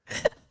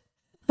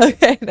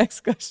 Okay,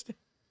 next question.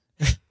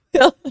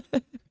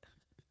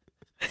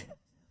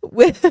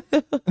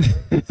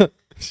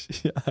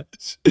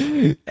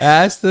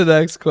 Ask the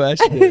next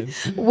question.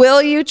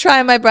 Will you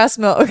try my breast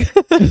milk?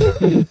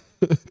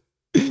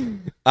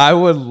 I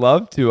would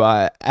love to.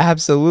 I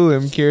absolutely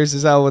am curious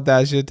as hell what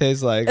that shit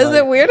tastes like. Is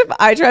it weird if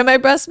I try my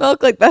breast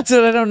milk? Like, that's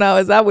what I don't know.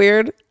 Is that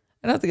weird?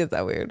 I don't think it's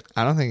that weird.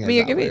 I don't think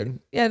it's that weird.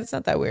 Yeah, it's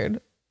not that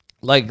weird.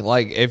 Like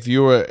if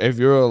you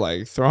were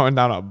like throwing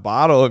down a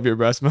bottle of your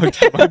breast milk,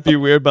 that might be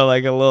weird, but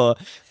like a little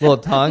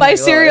tongue. My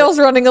cereal's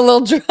running a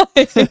little dry.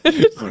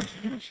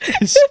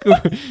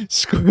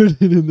 Squirt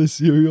it in the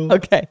cereal.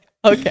 Okay.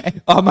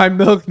 Oh, my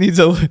milk needs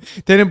they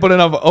didn't put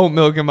enough oat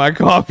milk in my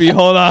coffee.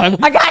 Hold on.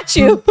 I got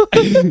you.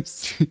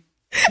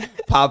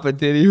 Pop a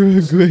titty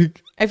real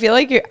quick. I feel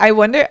like I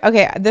wonder,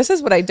 okay, this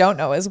is what I don't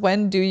know is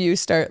when do you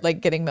start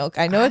like getting milk?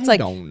 I know it's like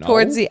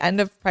towards the end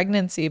of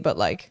pregnancy, but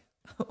like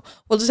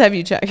we'll just have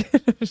you check.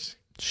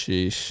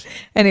 Sheesh.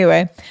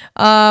 Anyway,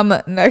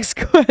 next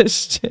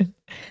question.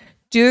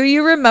 Do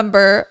you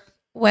remember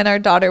when our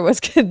daughter was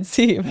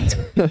conceived?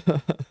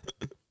 You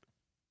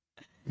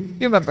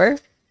remember?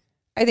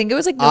 I think it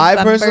was like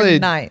November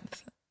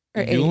 9th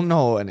or 8th. You don't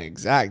know an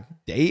exact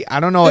date? I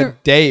don't know a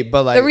date,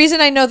 but like the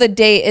reason I know the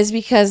date is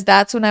because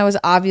that's when I was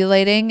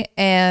ovulating,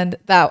 and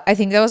I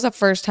think that was the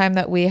first time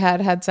that we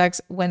had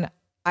sex when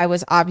I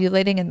was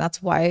ovulating, and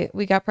that's why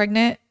we got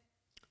pregnant.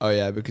 Oh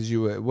yeah, because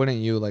wouldn't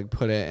you like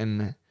put it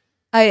in?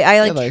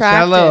 I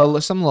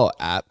tracked some little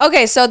app.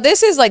 Okay, so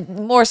this is like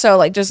more so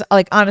like just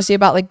like honesty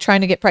about like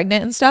trying to get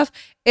pregnant and stuff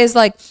is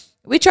like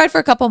we tried for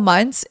a couple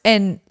months,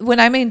 and when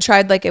I mean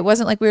tried, like it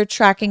wasn't like we were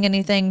tracking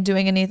anything,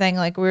 doing anything,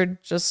 like we were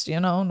just,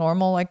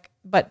 normal, like,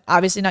 but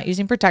obviously not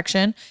using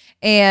protection.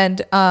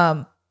 And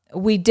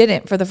we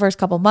didn't for the first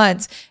couple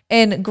months.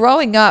 And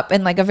growing up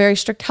in like a very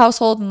strict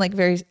household and like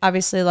very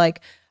obviously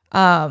like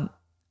I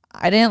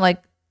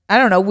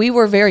don't know, we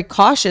were very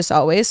cautious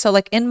always. So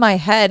like in my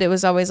head, it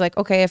was always like,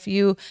 okay, if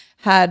you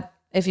have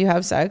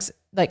sex,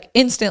 like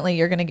instantly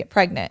you're going to get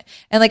pregnant.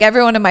 And like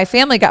everyone in my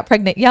family got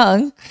pregnant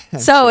young.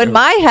 So in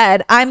my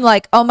head, I'm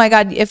like, oh my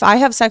God, if I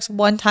have sex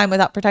one time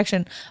without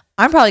protection,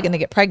 I'm probably going to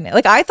get pregnant.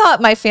 Like I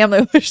thought my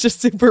family was just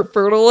super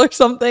fertile or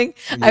something.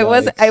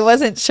 Yikes. I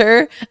wasn't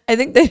sure. I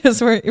think they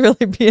just weren't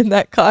really being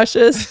that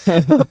cautious.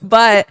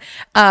 But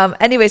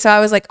anyway, so I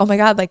was like, oh my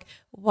God, like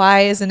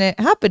why isn't it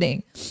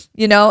happening?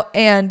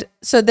 And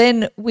so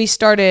then we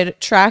started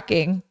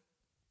tracking,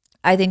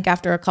 I think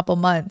after a couple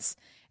months.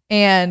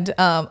 And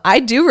I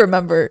do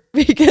remember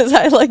because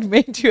I like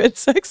made you have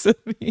sex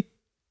with me.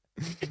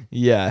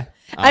 Yeah.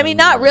 I mean,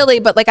 not really,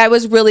 but like I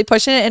was really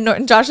pushing it.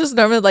 And Josh is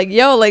normally like,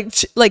 yo,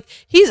 like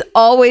he's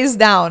always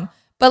down.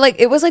 But like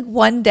it was like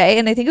one day.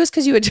 And I think it was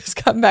because you had just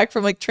come back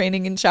from like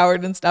training and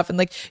showered and stuff. And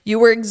like you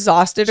were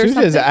exhausted or something.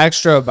 She was just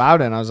extra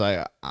about it. And I was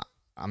like,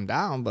 I'm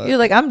down. But you're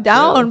like, I'm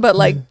down, but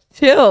like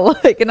chill.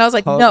 Like, and I was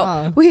like, hold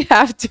on. We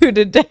have to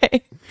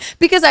today.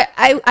 Because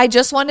I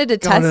just wanted to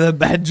test. Go to the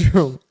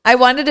bedroom. I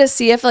wanted to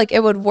see if like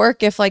it would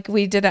work if like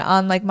we did it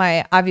on like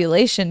my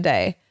ovulation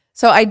day.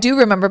 So I do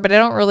remember, but I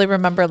don't really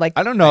remember like.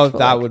 I don't know if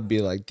that would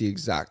be like the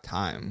exact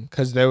time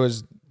because there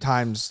was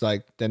times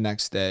like the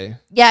next day.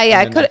 Yeah.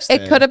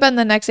 It could have been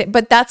the next day,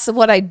 but that's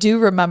what I do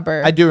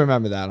remember. I do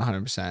remember that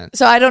 100%.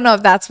 So I don't know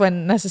if that's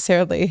when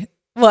necessarily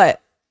what.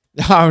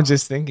 I'm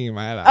just thinking in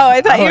my head. Oh,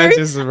 I thought you were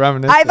just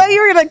reminiscing. I thought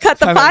you were gonna cut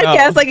the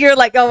podcast. Like you were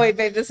like, oh wait,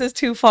 babe, this is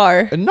too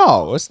far.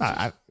 No, it's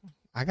not.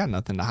 I got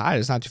nothing to hide.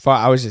 It's not too far.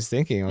 I was just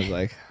thinking. I was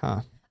like,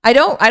 huh. I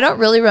don't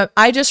really.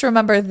 I just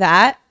remember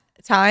that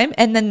time,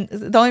 and then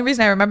the only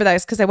reason I remember that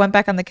is because I went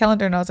back on the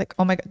calendar and I was like,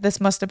 oh my God,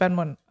 this must have been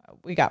when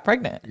we got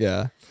pregnant.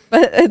 Yeah.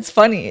 But it's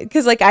funny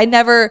because like I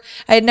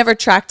had never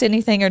tracked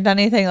anything or done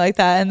anything like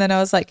that, and then I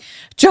was like,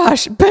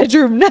 Josh,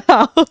 bedroom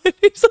now. And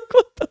he's like,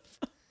 what the.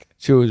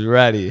 She was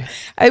ready.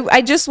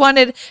 I just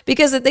wanted,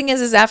 because the thing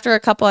is after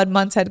a couple of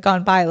months had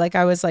gone by, like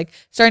I was like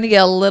starting to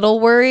get a little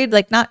worried,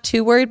 like not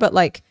too worried, but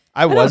like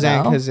I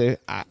wasn't because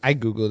I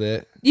Googled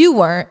it. You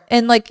weren't.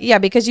 And like, yeah,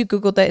 because you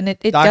Googled it and it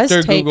does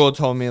take. Dr. Google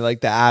told me like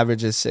the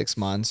average is 6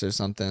 months or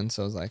something.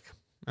 So I was like,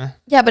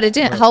 yeah, but it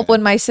didn't help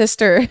when my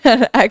sister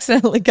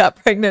accidentally got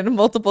pregnant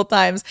multiple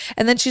times.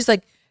 And then she's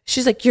like,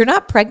 you're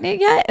not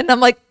pregnant yet? And I'm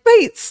like,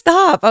 wait,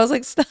 stop. I was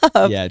like,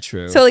 stop. Yeah,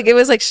 true. So like, it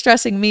was like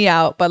stressing me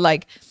out, but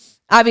like,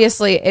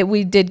 obviously,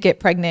 we did get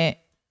pregnant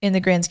in the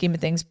grand scheme of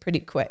things pretty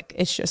quick.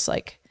 It's just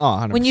like,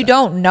 when you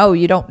don't know,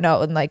 you don't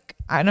know. And like,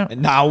 I don't.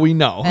 And now we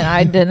know. And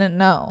I didn't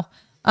know.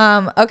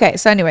 Okay.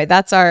 So anyway,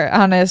 that's our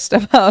honest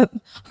about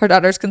our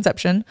daughter's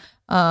conception.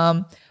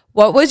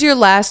 What was your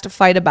last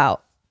fight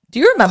about? Do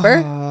you remember?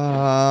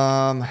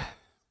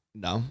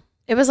 No.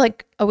 It was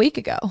like a week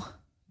ago,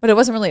 but it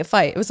wasn't really a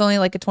fight. It was only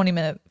like a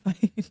 20-minute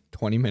fight.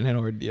 20-minute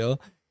ordeal?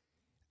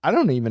 I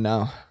don't even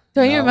know.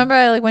 Don't you remember?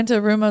 I like went to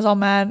a room. I was all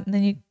mad. And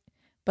then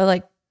but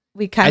like,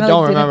 we kind I of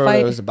don't didn't remember fight.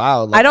 what it was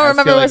about. I don't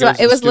remember feel what it was about.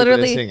 the It was stupidest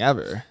literally thing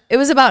ever. It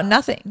was about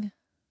nothing.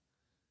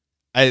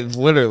 I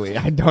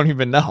don't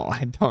even know.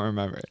 I don't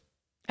remember it.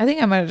 I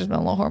think I might have just been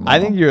a little hormonal. I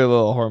think you're a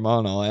little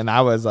hormonal, and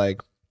I was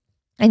like,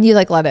 and you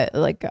like let it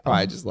like go.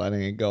 probably just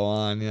letting it go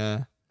on.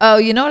 Yeah. Oh,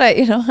 you know what I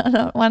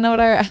want to know what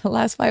our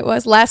last fight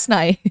was last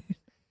night.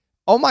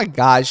 Oh my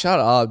God! Shut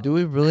up. Do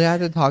we really have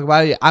to talk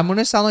about it? I'm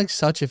gonna sound like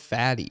such a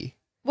fatty.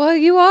 Well,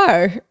 you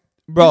are.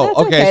 Bro, That's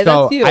okay,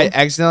 so that's you. I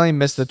accidentally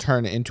missed the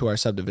turn into our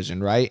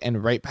subdivision, right?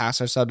 And right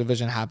past our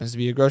subdivision happens to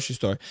be a grocery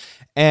store.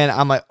 And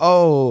I'm like,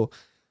 oh,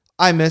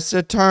 I missed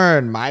a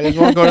turn. Might as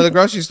well go to the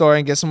grocery store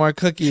and get some more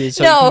cookies.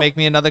 So you can make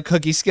me another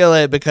cookie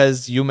skillet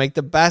because you make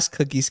the best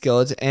cookie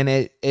skillets. And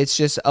it's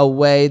just a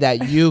way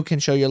that you can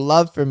show your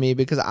love for me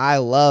because I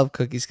love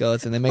cookie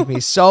skillets and they make me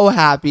so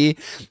happy.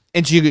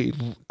 And she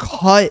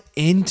cut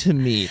into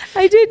me.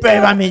 I did.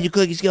 Babe, I made you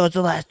cookie skillets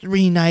the last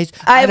 3 nights.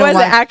 I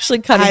wasn't actually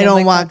cutting. I don't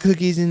like want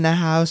cookies in the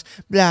house.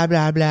 Blah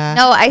blah blah.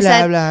 No, I blah,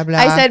 said. Blah, blah.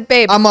 I said,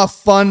 babe, I'm a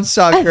fun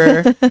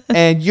sucker,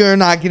 and you're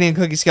not getting a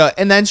cookie skillet.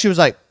 And then she was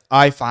like,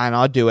 "All right, fine,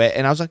 I'll do it."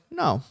 And I was like,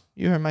 "No,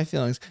 you hurt my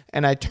feelings."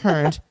 And I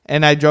turned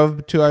and I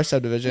drove to our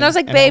subdivision. And I was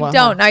like, babe, don't.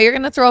 Home. Now you're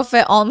going to throw a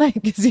fit all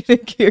night because you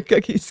didn't get your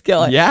cookie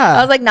skillet. Yeah.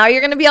 I was like, now you're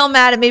going to be all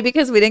mad at me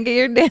because we didn't get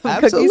your damn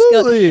cookie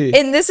skillet.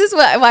 And this is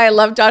why I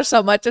love Josh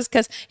so much is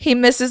because he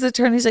misses the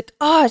turn. He's like,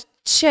 oh,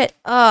 shit.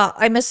 Oh,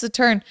 I missed the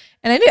turn.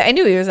 And I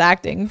knew he was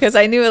acting because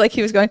I knew like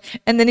he was going.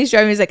 And then he's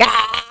driving. He's like,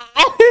 ah.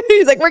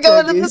 He's like, we're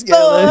going to the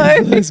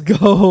store. Let's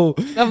go.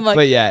 I'm like,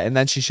 but yeah, and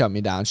then she shut me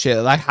down. Shit,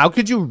 like, how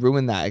could you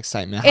ruin that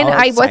excitement? And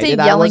I wasn't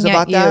yelling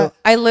at you. That?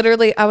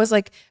 I was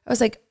like,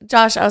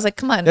 Josh, I was like,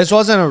 come on. This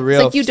wasn't a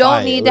real. Like, you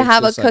don't need to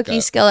have a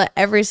cookie skillet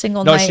every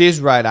single night. No,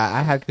 she's right.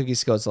 I had cookie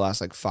skillets the last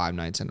like 5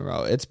 nights in a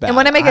row. It's bad. And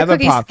when I make a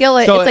cookie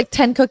skillet, it's like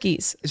 10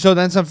 cookies. So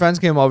then some friends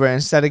came over, and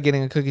instead of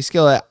getting a cookie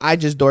skillet, I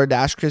just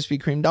DoorDash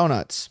Krispy Kreme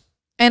donuts.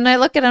 And I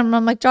look at him and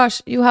I'm like,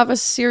 Josh, you have a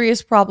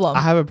serious problem.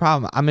 I have a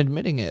problem. I'm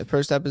admitting it.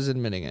 First step is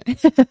admitting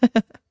it.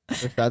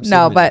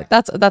 But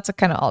that's a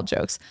kind of all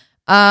jokes.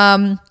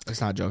 It's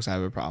not jokes. I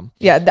have a problem.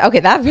 Yeah. Okay.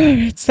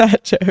 It's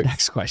not jokes.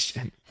 Next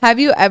question. Have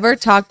you ever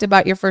talked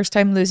about your first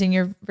time losing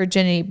your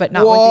virginity, but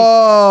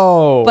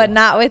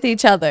not with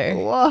each other?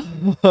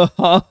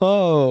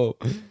 Whoa.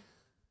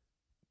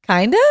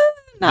 Kinda?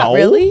 Not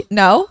really?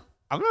 No.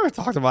 I've never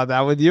talked about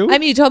that with you. I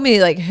mean, you told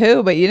me like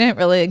who, but you didn't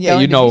really. Yeah,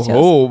 you know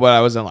who, but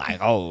I wasn't like,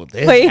 oh,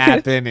 this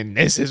happened and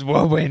this is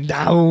what went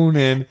down.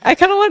 And I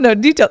kind of want to know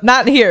details.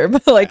 Not here,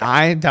 but like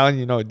I ain't telling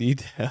you no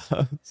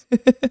details.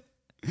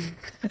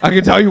 I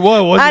can tell you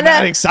what wasn't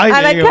that exciting.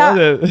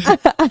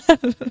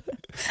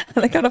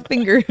 On account of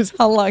fingers,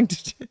 how long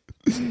did you?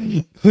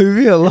 Leave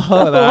me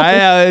alone.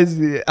 I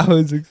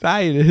was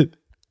excited.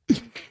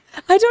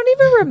 I don't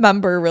even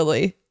remember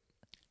really.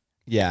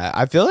 Yeah,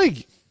 I feel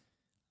like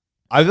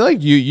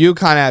you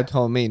kind of have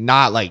told me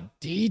not like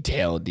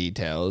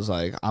details.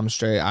 Like I'm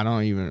straight. I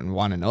don't even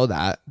want to know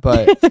that,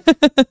 but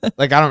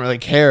like I don't really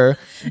care.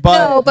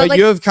 But like,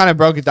 you have kind of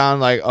broke it down.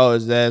 Like, oh,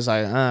 is this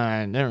like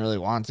I didn't really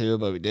want to,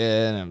 but we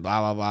did, and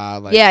blah blah blah.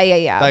 Like,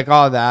 yeah. Like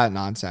all that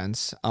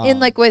nonsense. And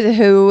like with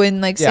who,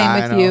 and like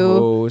same with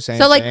you. Same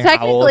so like thing,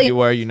 technically, how old you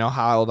were, you know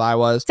how old I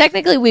was.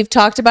 Technically, we've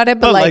talked about it,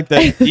 but like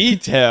the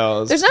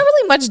details. There's not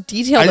really much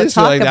detail I to just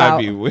talk feel like about.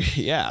 that'd be weird.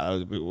 Yeah, that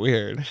would be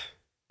weird.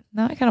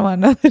 No, I kind of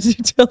want to know the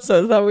details.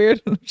 So is that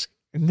weird?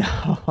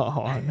 No,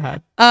 I'm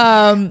not.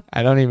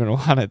 I don't even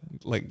want to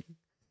like.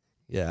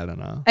 Yeah, I don't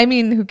know. I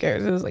mean, who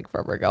cares? It was like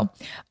forever ago.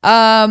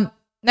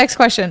 Next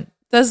question: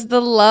 does the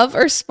love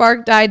or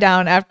spark die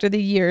down after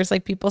the years,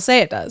 like people say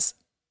it does?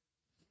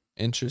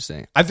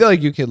 Interesting. I feel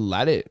like you could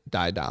let it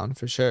die down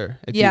for sure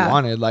if you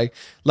wanted. Like,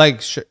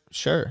 sure.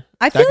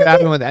 I feel that could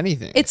happen with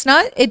anything. It's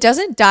not. It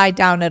doesn't die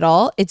down at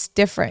all. It's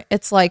different.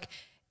 It's like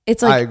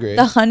I agree.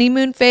 The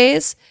honeymoon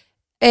phase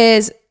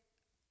is.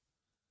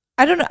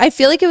 I don't know. I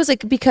feel like it was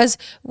like because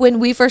when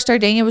we first started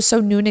dating, it was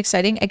so new and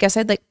exciting. I guess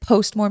I'd like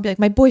post more and be like,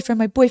 my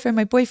boyfriend.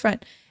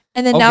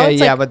 And then now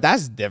it's but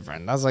that's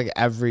different. That's like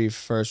every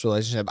first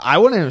relationship. I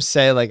wouldn't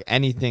say like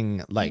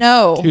anything like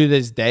to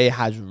this day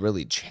has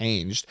really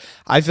changed.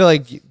 I feel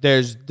like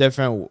there's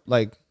different,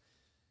 like,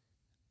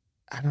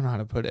 I don't know how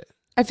to put it.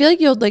 I feel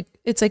like you'll like,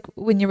 it's like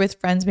when you're with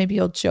friends, maybe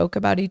you'll joke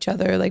about each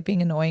other, like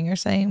being annoying or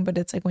saying, but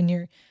it's like when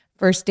you're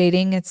first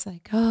dating, it's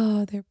like,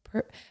 oh, they're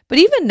but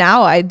even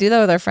now I do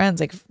that with our friends.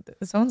 Like if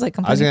someone's like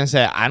complaining. I was gonna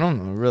say I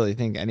don't really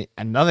think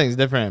nothing's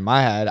different in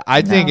my head.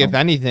 I think if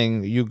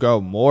anything, you grow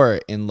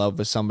more in love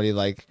with somebody.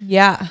 Like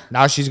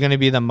now she's gonna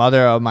be the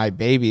mother of my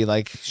baby.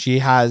 Like she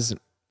has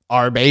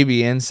our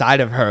baby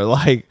inside of her.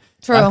 Like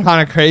that's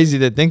kind of crazy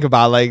to think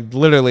about. Like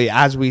literally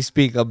as we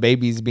speak, a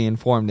baby's being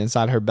formed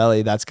inside her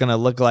belly. That's gonna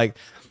look like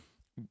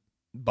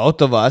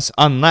both of us,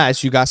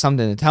 unless you got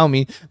something to tell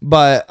me.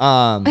 But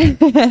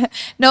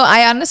no,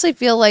 I honestly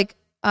feel like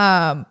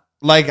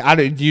like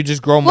you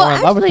just grow more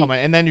in love with someone,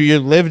 and then you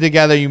live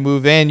together, you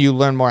move in, you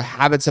learn more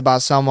habits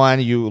about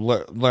someone, you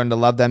learn to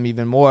love them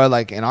even more.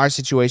 Like in our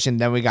situation,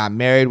 then we got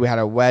married, we had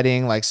a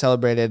wedding, like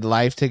celebrated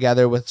life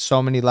together with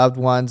so many loved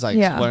ones, like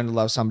learn to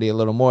love somebody a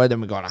little more. Then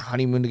we go on a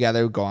honeymoon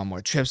together, we go on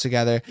more trips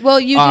together. Well,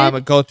 you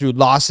did go through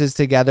losses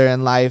together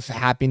in life,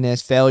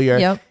 happiness,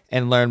 failure,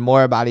 and learn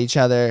more about each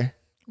other.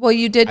 Well,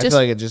 you did I feel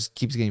like it just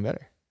keeps getting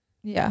better.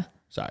 Yeah.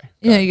 Sorry.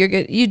 No, you're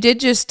good. You did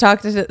just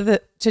talk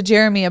to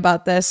Jeremy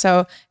about this.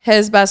 So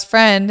his best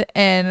friend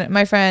and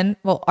my friend,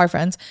 well, our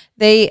friends,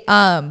 they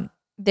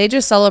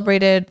just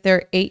celebrated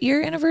their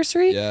 8-year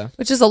anniversary,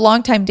 which is a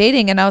long time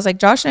dating. And I was like,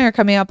 Josh and I are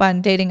coming up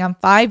on dating on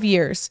 5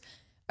 years,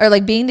 or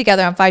like being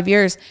together on 5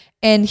 years.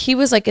 And he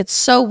was like, it's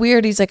so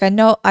weird. He's like,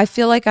 I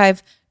feel like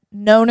I've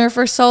known her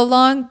for so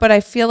long, but I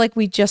feel like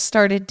we just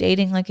started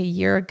dating like a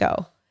year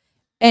ago.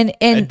 And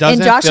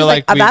Josh is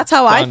like, that's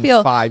how I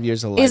feel. 5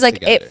 years of life He's like,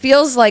 together. it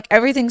feels like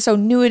everything's so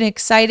new and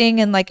exciting,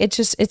 and like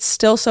it's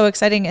still so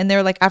exciting. And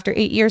they're like, after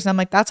 8 years, and I'm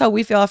like, that's how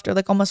we feel after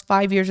like almost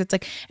 5 years. It's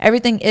like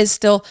everything is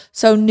still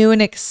so new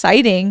and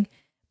exciting,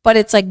 but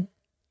it's like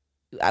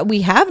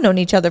we have known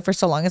each other for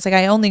so long. It's like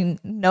I only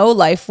know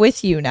life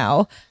with you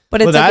now,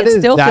 but it's like it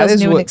still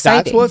feels new and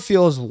exciting. That's what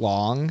feels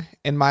long,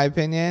 in my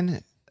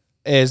opinion.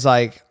 Is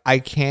like I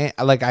can't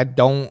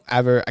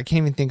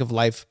even think of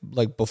life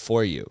like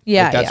before you.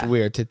 Yeah, like, that's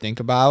weird to think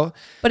about.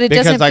 But it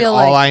because doesn't like feel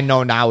all like I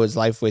know now is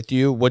life with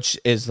you, which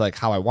is like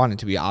how I want it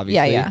to be,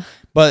 obviously. Yeah.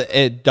 But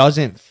it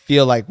doesn't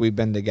feel like we've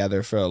been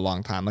together for a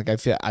long time. Like I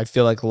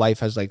feel like life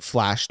has like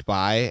flashed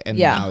by, and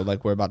now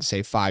like we're about to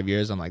say 5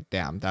 years. I'm like,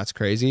 damn, that's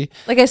crazy.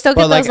 Like I still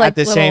get but those like at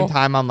the same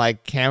time, I'm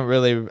like, can't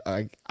really.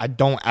 I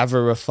don't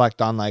ever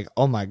reflect on like,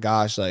 oh my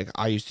gosh, like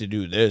I used to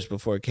do this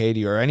before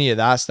Katie or any of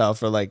that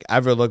stuff, or like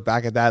ever look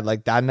back at that.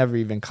 Like that never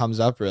even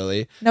comes up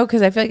really. No,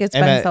 because I feel like it's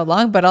been so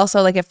long, but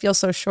also like it feels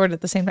so short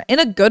at the same time in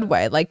a good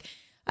way. Like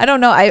I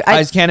don't know. I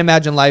just can't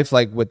imagine life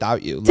like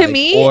without you. To like,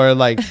 me, or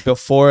like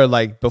before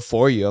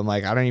you. I'm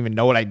like, I don't even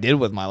know what I did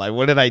with my life.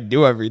 What did I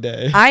do every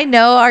day? I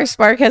know our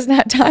spark has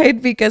not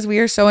died because we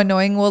are so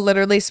annoying. We'll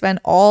literally spend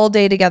all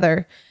day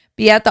together,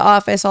 be at the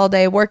office all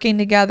day, working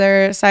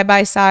together, side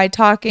by side,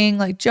 talking,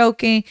 like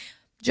joking.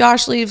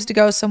 Josh leaves to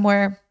go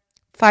somewhere.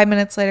 5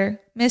 minutes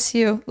later, miss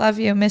you, love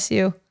you, miss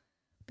you.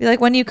 Be like,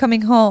 when are you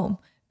coming home?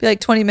 Be like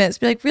 20 minutes.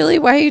 Be like, really?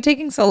 Why are you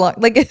taking so long?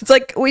 Like, it's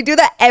like we do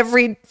that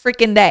every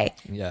freaking day.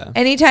 Yeah.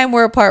 Anytime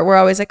we're apart, we're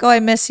always like, oh,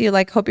 I miss you.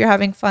 Like, hope you're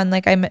having fun.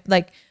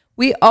 Like,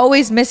 we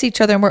always miss each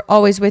other and we're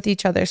always with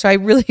each other. So I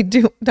really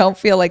don't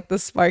feel like the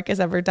spark has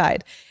ever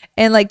died.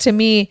 And like, to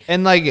me.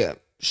 And like,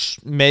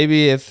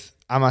 maybe if,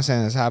 I'm not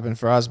saying this happened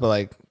for us, but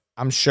like,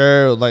 I'm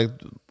sure like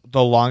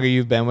the longer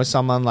you've been with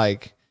someone,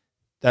 like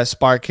that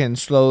spark can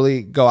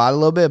slowly go out a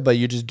little bit, but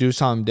you just do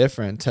something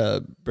different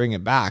to bring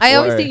it back. I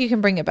always think you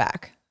can bring it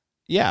back.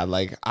 Yeah,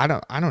 like I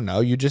don't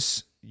know. You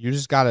just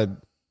gotta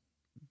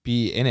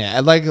be in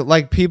it.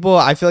 Like people,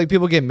 I feel like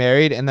people get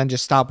married and then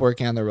just stop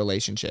working on their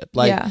relationship.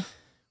 Like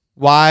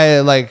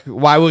why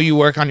will you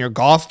work on your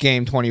golf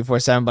game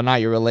 24/7 but not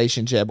your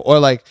relationship? Or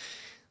like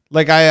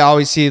I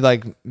always see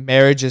like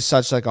marriage is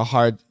such like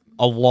a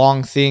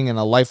long thing and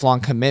a lifelong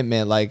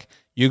commitment. Like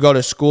you go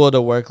to school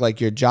to work like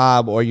your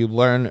job, or you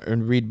learn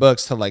and read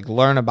books to like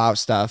learn about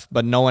stuff,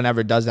 but no one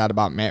ever does that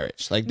about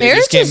marriage. Like they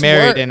just get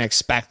married and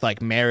expect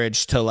like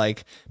marriage to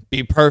like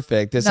be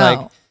perfect. It's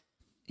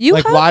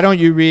why don't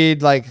you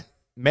read like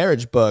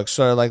marriage books,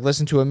 or like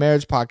listen to a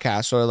marriage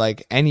podcast, or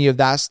like any of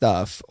that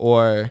stuff?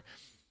 Or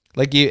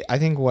like I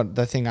think what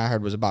the thing I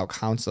heard was about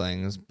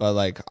counseling, but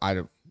like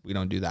we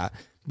don't do that.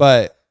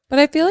 But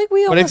I feel like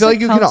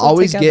you can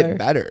always get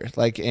better,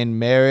 like in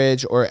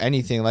marriage or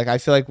anything. Like I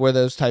feel like we're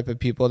those type of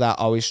people that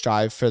always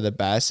strive for the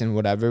best in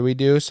whatever we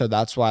do. So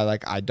that's why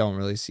like I don't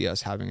really see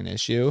us having an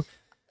issue.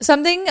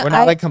 We're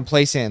not like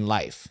complacent in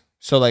life.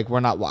 So like we're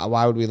not.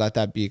 Why would we let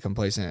that be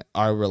complacent?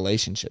 Our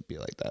relationship be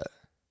like that.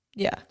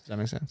 Yeah. Does that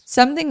make sense?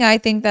 Something I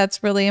think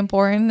that's really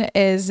important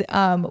is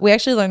we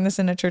actually learned this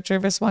in a church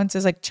service once,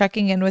 is like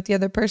checking in with the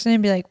other person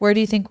and be like, where do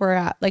you think we're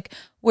at? Like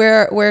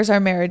where's our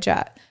marriage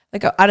at?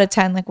 Like out of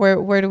 10, like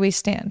where do we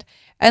stand?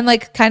 And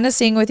like kind of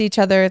seeing with each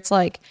other, it's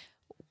like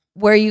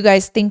where you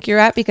guys think you're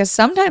at. Because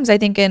sometimes I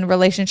think in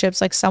relationships,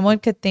 like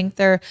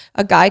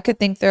a guy could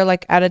think they're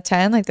like out of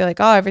 10, like they're like,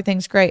 oh,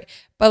 everything's great.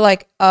 But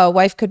like a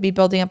wife could be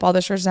building up all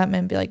this resentment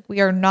and be like,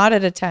 we are not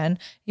at a 10.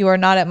 You are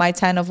not at my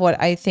 10 of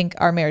what I think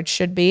our marriage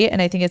should be.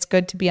 And I think it's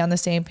good to be on the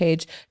same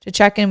page, to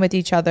check in with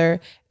each other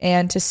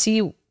and to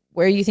see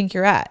where you think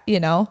you're at,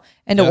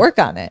 and to work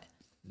on it.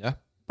 Yeah.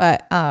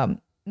 But,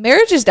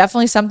 marriage is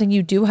definitely something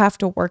you do have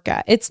to work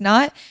at. It's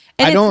not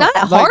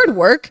hard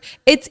work.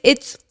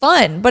 It's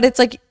fun, but it's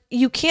like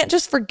you can't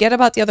just forget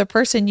about the other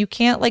person. You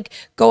can't like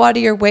go out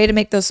of your way to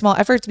make those small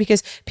efforts,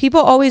 because people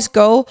always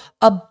go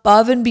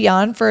above and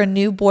beyond for a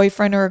new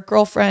boyfriend or a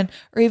girlfriend,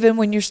 or even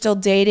when you're still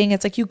dating.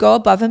 It's like you go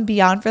above and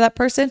beyond for that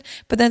person.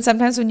 But then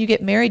sometimes when you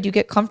get married, you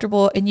get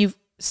comfortable and you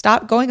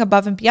stop going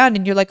above and beyond,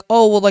 and you're like,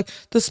 oh, well, like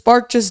the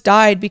spark just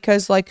died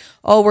because like,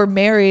 oh, we're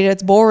married,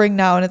 it's boring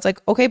now. And it's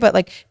like, okay, but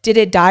like, did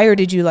it die or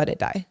did you let it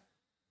die?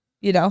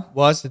 you know?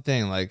 Well, that's the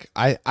thing. Like,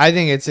 I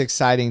think it's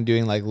exciting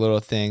doing like little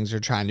things or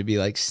trying to be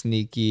like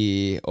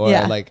sneaky or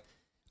like,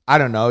 I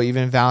don't know,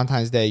 even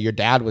Valentine's Day, your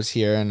dad was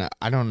here and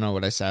I don't know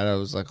what I said. I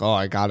was like, oh,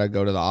 I got to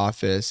go to the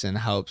office and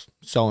help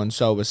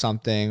so-and-so with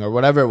something or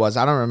whatever it was.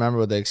 I don't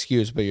remember the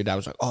excuse, but your dad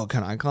was like, oh,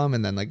 can I come?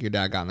 And then like your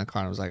dad got in the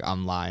car and was like,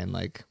 I'm lying.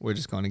 Like, we're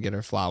just going to get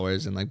her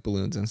flowers and like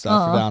balloons and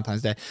stuff for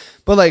Valentine's Day.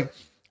 But like,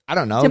 I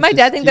don't know. Did my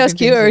dad think that was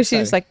cute or was she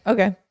just like,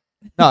 okay?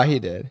 No, he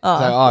did.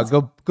 Like,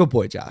 oh, good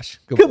boy, Josh.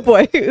 Good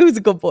boy. It was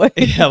a good boy.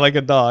 Yeah, like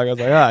a dog. I was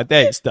like,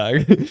 thanks,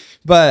 Doug.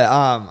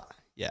 But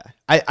yeah,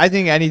 I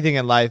think anything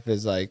in life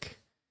is like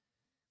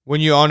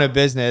when you own a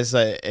business,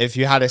 like, if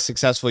you had a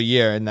successful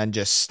year and then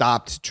just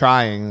stopped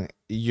trying,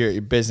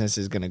 your business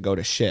is gonna go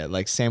to shit.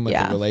 Like same with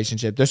the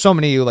relationship. There's so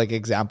many like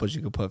examples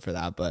you could put for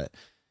that, but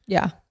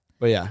yeah.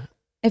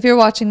 If you're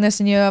watching this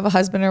and you have a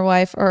husband or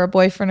wife or a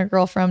boyfriend or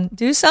girlfriend,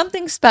 do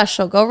something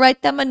special. Go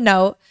write them a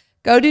note.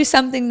 Go do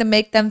something to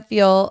make them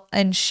feel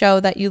and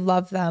show that you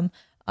love them.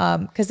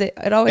 Because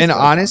it always. And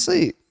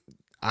honestly,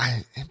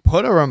 I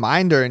put a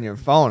reminder in your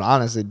phone.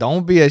 Honestly,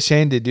 don't be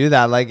ashamed to do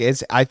that. Like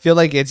I feel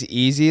like it's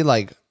easy.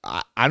 Like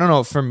I don't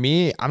know. For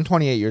me, I'm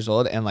 28 years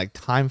old, and like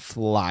time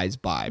flies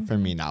by for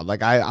me now.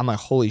 Like I'm like,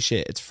 holy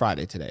shit, it's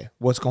Friday today.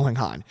 What's going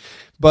on?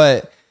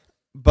 But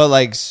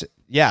like.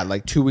 Yeah,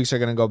 like 2 weeks are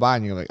going to go by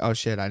and you're like, oh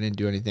shit, I didn't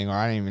do anything. Or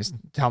I didn't even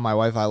tell my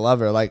wife I love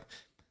her. Like,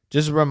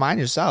 just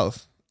remind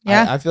yourself.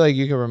 Yeah. I feel like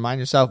you can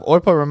remind yourself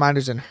or put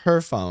reminders in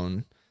her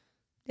phone.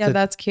 Yeah,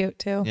 that's cute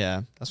too.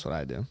 Yeah, that's what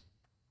I do.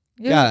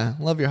 Yeah,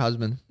 love your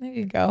husband. There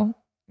you go.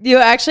 You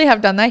actually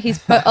have done that. He's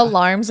put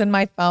alarms in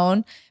my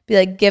phone. Be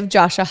like, give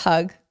Josh a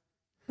hug.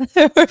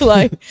 We're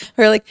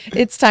like,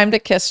 it's time to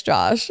kiss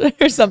Josh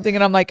or something.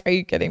 And I'm like, are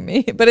you kidding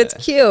me? But it's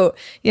cute,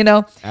 you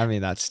know? I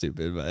mean, that's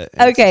stupid, but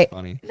it's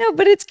funny. No,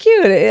 but it's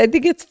cute. I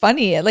think it's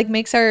funny. It like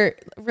makes our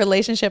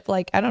relationship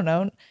like, I don't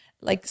know,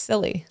 like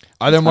silly.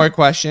 Are there more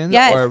questions?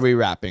 Yes. Or are we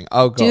wrapping?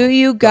 Oh, go. Do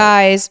you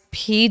guys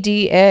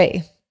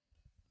PDA?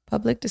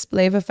 Public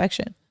display of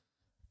affection.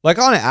 Like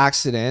on an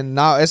accident.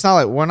 No, it's not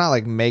like we're not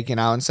like making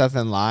out and stuff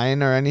in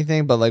line or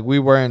anything, but like we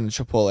were in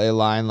Chipotle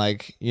line,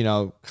 like, you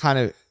know, kind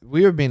of,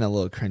 we were being a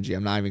little cringy.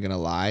 I'm not even going to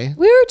lie.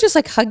 We were just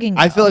like hugging.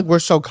 I feel like we're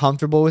so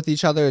comfortable with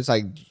each other. It's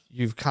like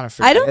you've kind of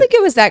I don't think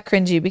it was that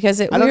cringy because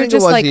we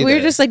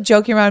were just like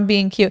joking around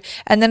being cute.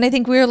 And then I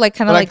think we were like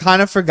kind of like. I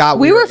kind of forgot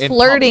we were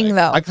flirting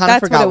though. I kind of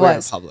forgot we were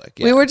in public.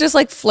 Yeah. We were just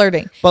like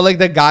flirting. But like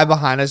the guy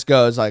behind us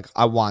goes like,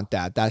 I want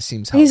that. That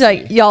seems healthy. He's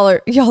like, y'all are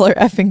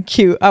effing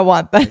cute. I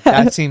want that. Like,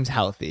 that seems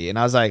healthy. And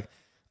I was like,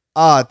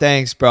 oh,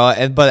 thanks,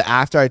 bro. But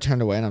after I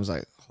turned away and I was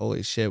like,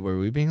 holy shit, were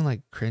we being like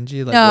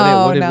cringy? Like,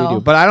 what did we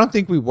do? But I don't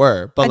think we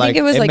were. But like,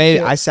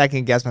 I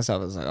second guessed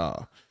myself. I was like,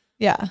 oh,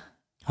 yeah.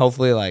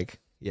 Hopefully, like,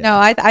 yeah. No,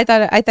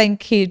 I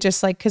think he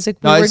just like because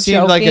like, we were it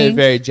seemed joking. like a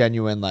very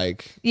genuine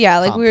like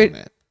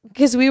compliment.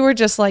 we were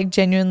just like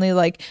genuinely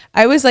like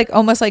I was like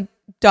almost like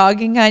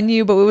dogging on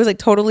you, but we was like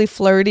totally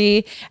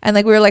flirty and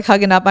like we were like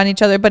hugging up on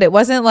each other, but it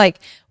wasn't like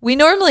we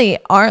normally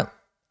aren't.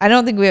 I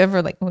don't think we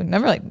never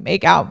like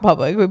make out in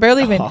public. We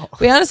barely even,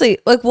 we honestly,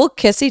 like we'll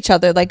kiss each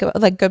other, like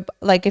good,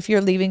 like if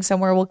you're leaving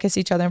somewhere, we'll kiss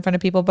each other in front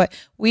of people, but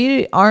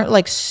we aren't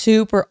like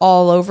super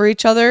all over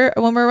each other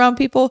when we're around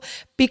people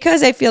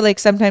because I feel like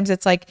sometimes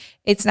it's like,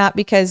 it's not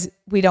because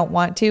we don't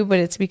want to, but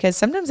it's because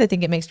sometimes I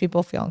think it makes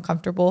people feel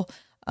uncomfortable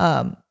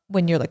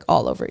when you're like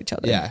all over each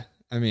other. Yeah.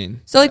 I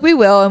mean. So like we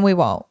will and we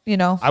won't, you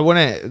know. I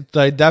wouldn't,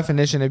 the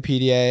definition of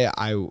PDA,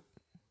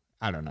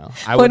 I don't know.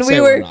 When we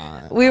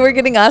were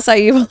getting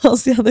acai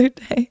bowls the other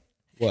day.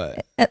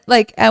 What?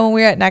 Like when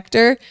we were at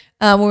Nectar,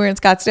 when we were in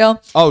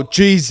Scottsdale. Oh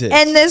Jesus!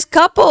 And this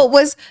couple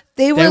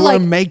they were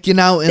like making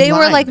out. They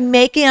were like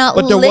making out,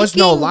 but there was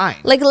no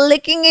line. Like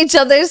licking each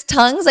other's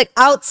tongues, like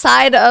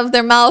outside of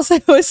their mouths.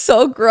 It was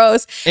so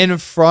gross. In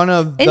front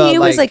of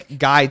the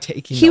guy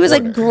taking. He was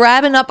like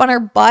grabbing up on her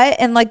butt,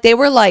 and like they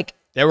were like.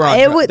 They were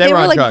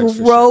like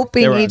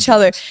groping each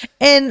other,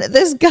 and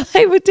this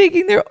guy was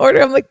taking their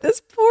order. I'm like,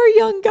 this poor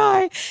young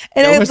guy,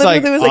 and it was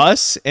like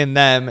us and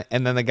them,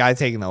 and then the guy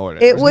taking the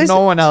order. It was no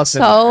one else.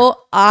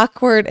 So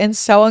awkward and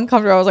so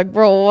uncomfortable. I was like,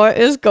 bro, what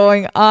is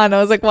going on? I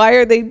was like, why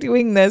are they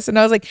doing this? And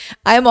I was like,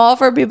 I'm all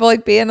for people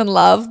like being in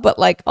love, but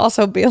like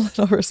also be a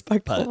little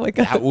respectful. Like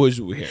that was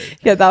weird.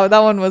 Yeah, that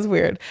one was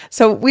weird.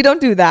 So we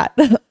don't do that.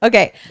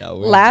 Okay,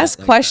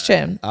 last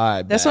question. All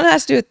right, this one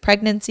has to do with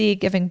pregnancy,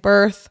 giving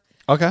birth.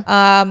 Okay.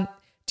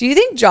 Do you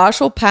think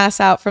Josh will pass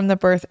out from the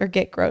birth or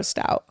get grossed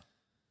out?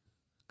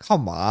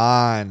 Come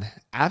on.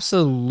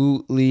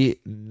 Absolutely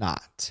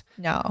not.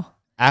 No.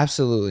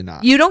 Absolutely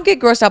not. You don't get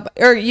grossed out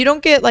or you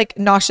don't get like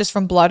nauseous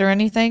from blood or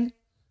anything?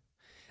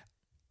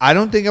 I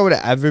don't think I would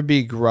ever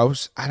be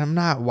gross. I'm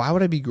not. Why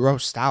would I be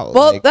grossed out?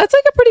 Well, like, that's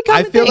like a pretty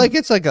common thing. I feel like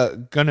it's like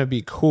gonna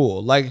be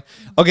cool. Like,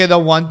 okay, the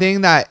one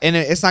thing that, and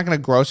it's not gonna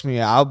gross me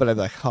out, but I'd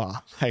be like, oh,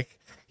 like,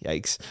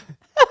 yikes.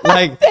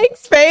 Like,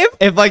 thanks, babe.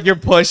 If like you're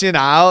pushing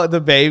out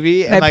the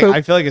baby, and like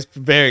I feel like it's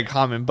very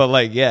common, but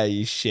like yeah,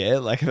 you shit.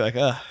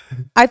 Ugh.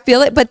 I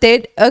feel it, but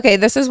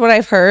this is what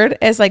I've heard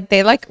is like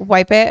they like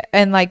wipe it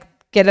and like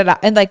get it out.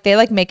 And like they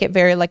like make it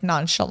very like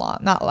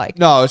nonchalant, not like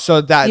no.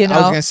 So that you know? I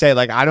was gonna say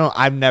like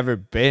I've never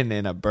been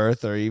in a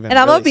birth or even. And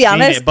I'm gonna be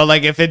honest, but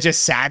like if it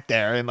just sat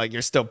there and like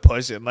you're still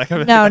pushing, like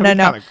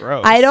no.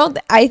 Gross.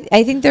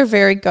 I think they're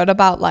very good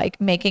about like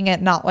making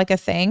it not like a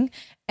thing.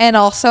 And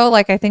also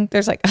like I think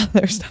there's like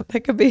other stuff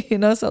that could be, you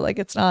know, so like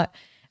it's not.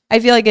 I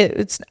feel like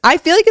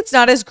it's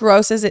not as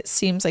gross as it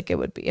seems like it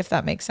would be, if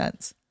that makes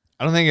sense.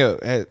 I don't think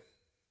it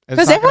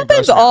because it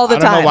happens all the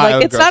time.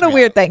 Like it's not a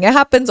weird thing. It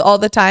happens all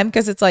the time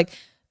because it's like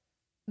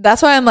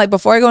that's why I'm like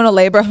before I go into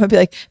labor, I'm gonna be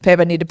like,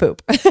 babe, I need to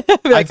poop. I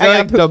feel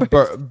like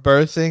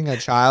birthing a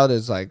child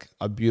is like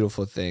a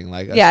beautiful thing.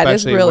 Like yeah, it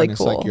is really when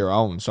cool. It's like your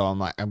own. So I'm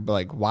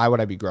like, why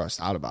would I be grossed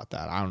out about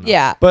that? I don't know.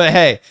 Yeah, but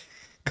hey.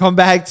 Come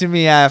back to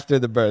me after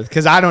the birth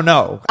because I don't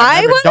know.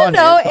 I want to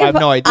know I have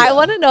no idea. I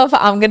want to know if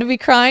I'm gonna be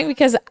crying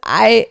because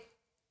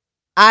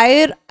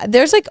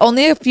there's like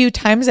only a few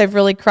times I've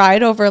really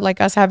cried over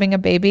like us having a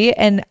baby,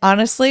 and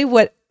honestly,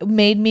 what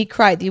made me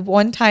cry the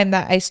one time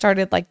that I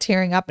started like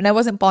tearing up, and I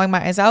wasn't bawling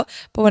my eyes out,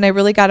 but when I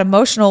really got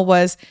emotional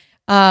was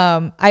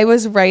I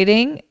was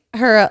writing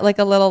her like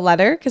a little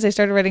letter because I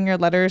started writing her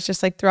letters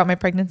just like throughout my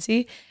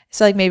pregnancy.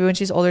 So like maybe when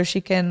she's older,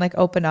 she can like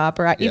open up,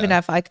 or even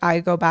if like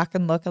I go back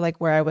and look at like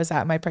where I was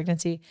at in my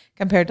pregnancy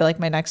compared to like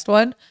my next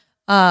one.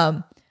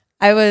 I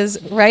was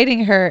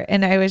writing her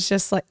and I was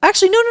just like,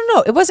 actually,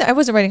 no. I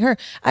wasn't writing her.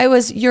 I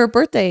was your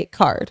birthday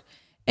card.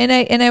 And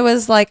I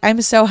was like,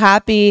 I'm so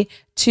happy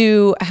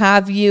to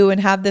have you and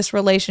have this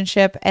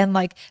relationship and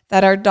like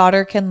that our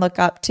daughter can look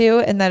up to.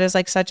 And that is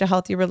like such a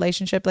healthy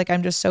relationship. Like,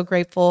 I'm just so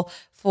grateful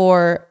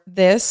for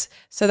this,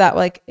 so that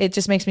like, it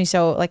just makes me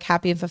so like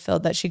happy and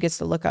fulfilled that she gets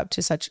to look up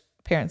to such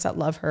parents that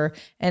love her.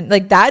 And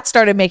like, that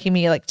started making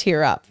me like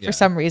tear up for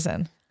some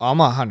reason. I'm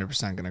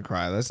 100% going to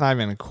cry. That's not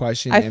even a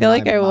question. I feel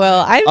like I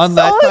will.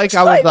 Unless like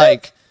I was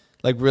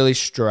like really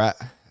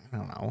stressed. I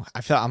don't know.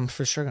 I'm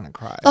for sure going to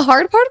cry. The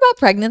hard part about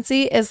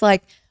pregnancy is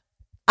like,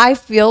 I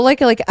feel like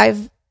it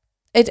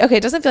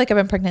doesn't feel like I've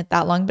been pregnant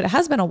that long, but it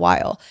has been a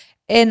while.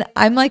 And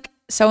I'm like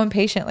so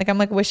impatient. Like I'm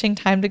like wishing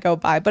time to go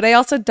by, but I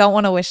also don't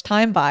want to wish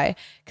time by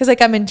because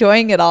like I'm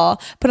enjoying it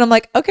all. But I'm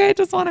like, okay, I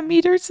just want to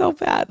meet her so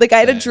bad. Like I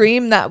had a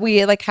dream that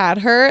we like had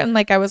her and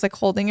like I was like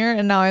holding her,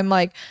 and now I'm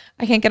like,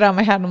 I can't get it out of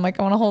my head. I'm like,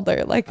 I want to hold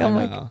her. Like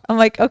I'm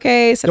like,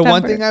 okay, September. The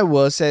one thing I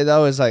will say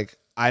though is like,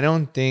 I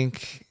don't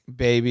think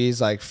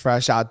babies like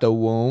fresh out the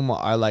womb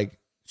are like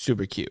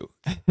super cute.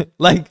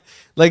 like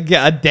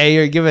a day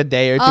or give a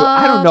day or two.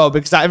 I don't know,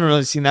 because I haven't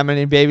really seen that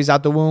many babies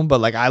out the womb, but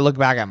like I look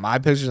back at my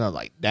pictures and I'm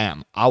like,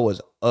 damn, I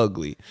was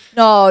ugly.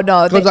 No,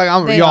 because like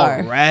I'm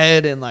all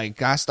red and like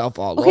got stuff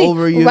all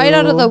over you right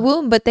out of the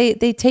womb, but they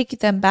take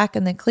them back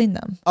and then clean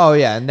them. Oh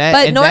yeah, and then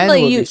but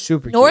normally then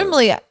super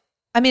cute.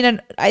 I mean,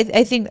 and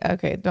I think,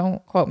 okay,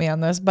 don't quote me on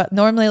this, but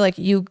normally like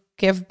you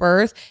give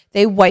birth,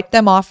 they wipe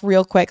them off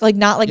real quick, like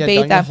not like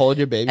bathe them. You hold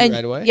your baby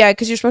right away. Yeah,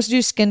 because you're supposed to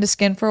do skin to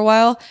skin for a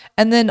while,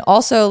 and then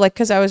also like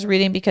because I was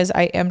reading, because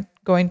I am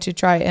going to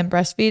try and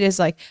breastfeed, is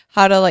like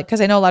how to like, because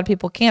I know a lot of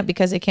people can't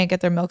because they can't get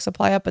their milk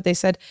supply up, but they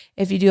said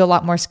if you do a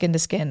lot more skin to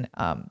skin,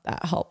 that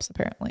helps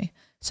apparently.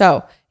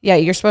 So yeah,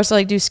 you're supposed to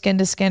like do skin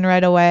to skin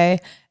right away,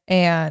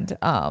 and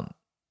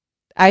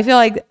I feel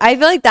like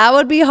that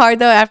would be hard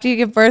though. After you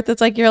give birth,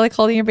 it's like you're like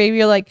holding your baby,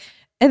 you're like.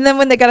 And then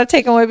when they got to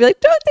take them away, be like,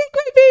 don't take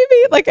my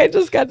baby. Like, I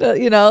just got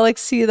to, like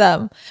see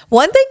them.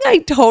 One thing I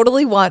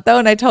totally want though,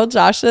 and I told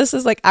Josh this,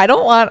 is like, I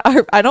don't want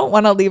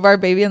to leave our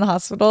baby in the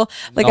hospital.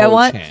 Like I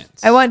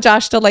want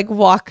Josh to like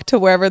walk to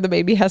wherever the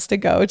baby has to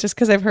go, just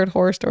because I've heard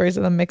horror stories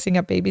of them mixing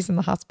up babies in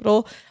the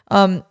hospital.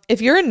 If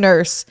you're a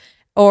nurse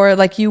or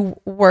like you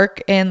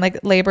work in like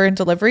labor and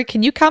delivery,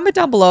 can you comment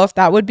down below if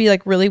that would be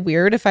like really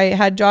weird if I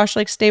had Josh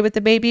like stay with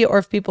the baby, or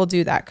if people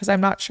do that? Because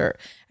I'm not sure.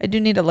 I do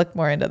need to look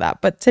more into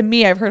that. But to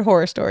me, I've heard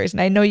horror stories,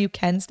 and I know you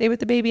can stay with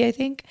the baby, I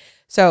think.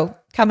 So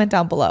comment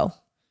down below.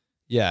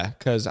 Yeah,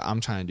 because I'm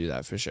trying to do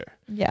that for sure.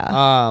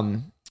 Yeah.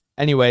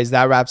 Anyways,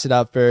 that wraps it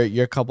up for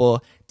your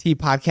couple tea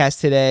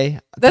podcast today.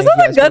 This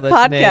was a good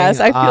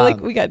podcast. I feel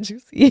like we got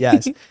juicy.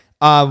 Yes.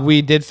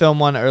 We did film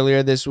one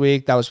earlier this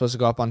week that was supposed to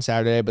go up on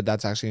Saturday, but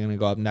that's actually going to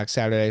go up next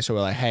Saturday. So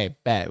we're like, hey,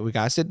 bet we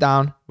got to sit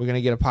down. We're going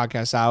to get a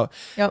podcast out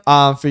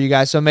for you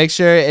guys. So make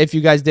sure if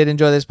you guys did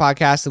enjoy this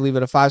podcast to leave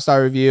it a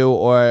 5-star review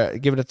or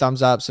give it a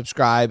thumbs up,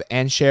 subscribe,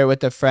 and share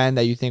with a friend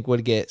that you think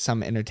would get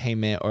some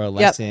entertainment or a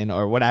lesson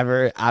or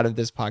whatever out of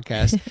this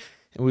podcast.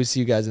 And we'll see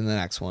you guys in the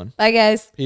next one. Bye, guys. Peace.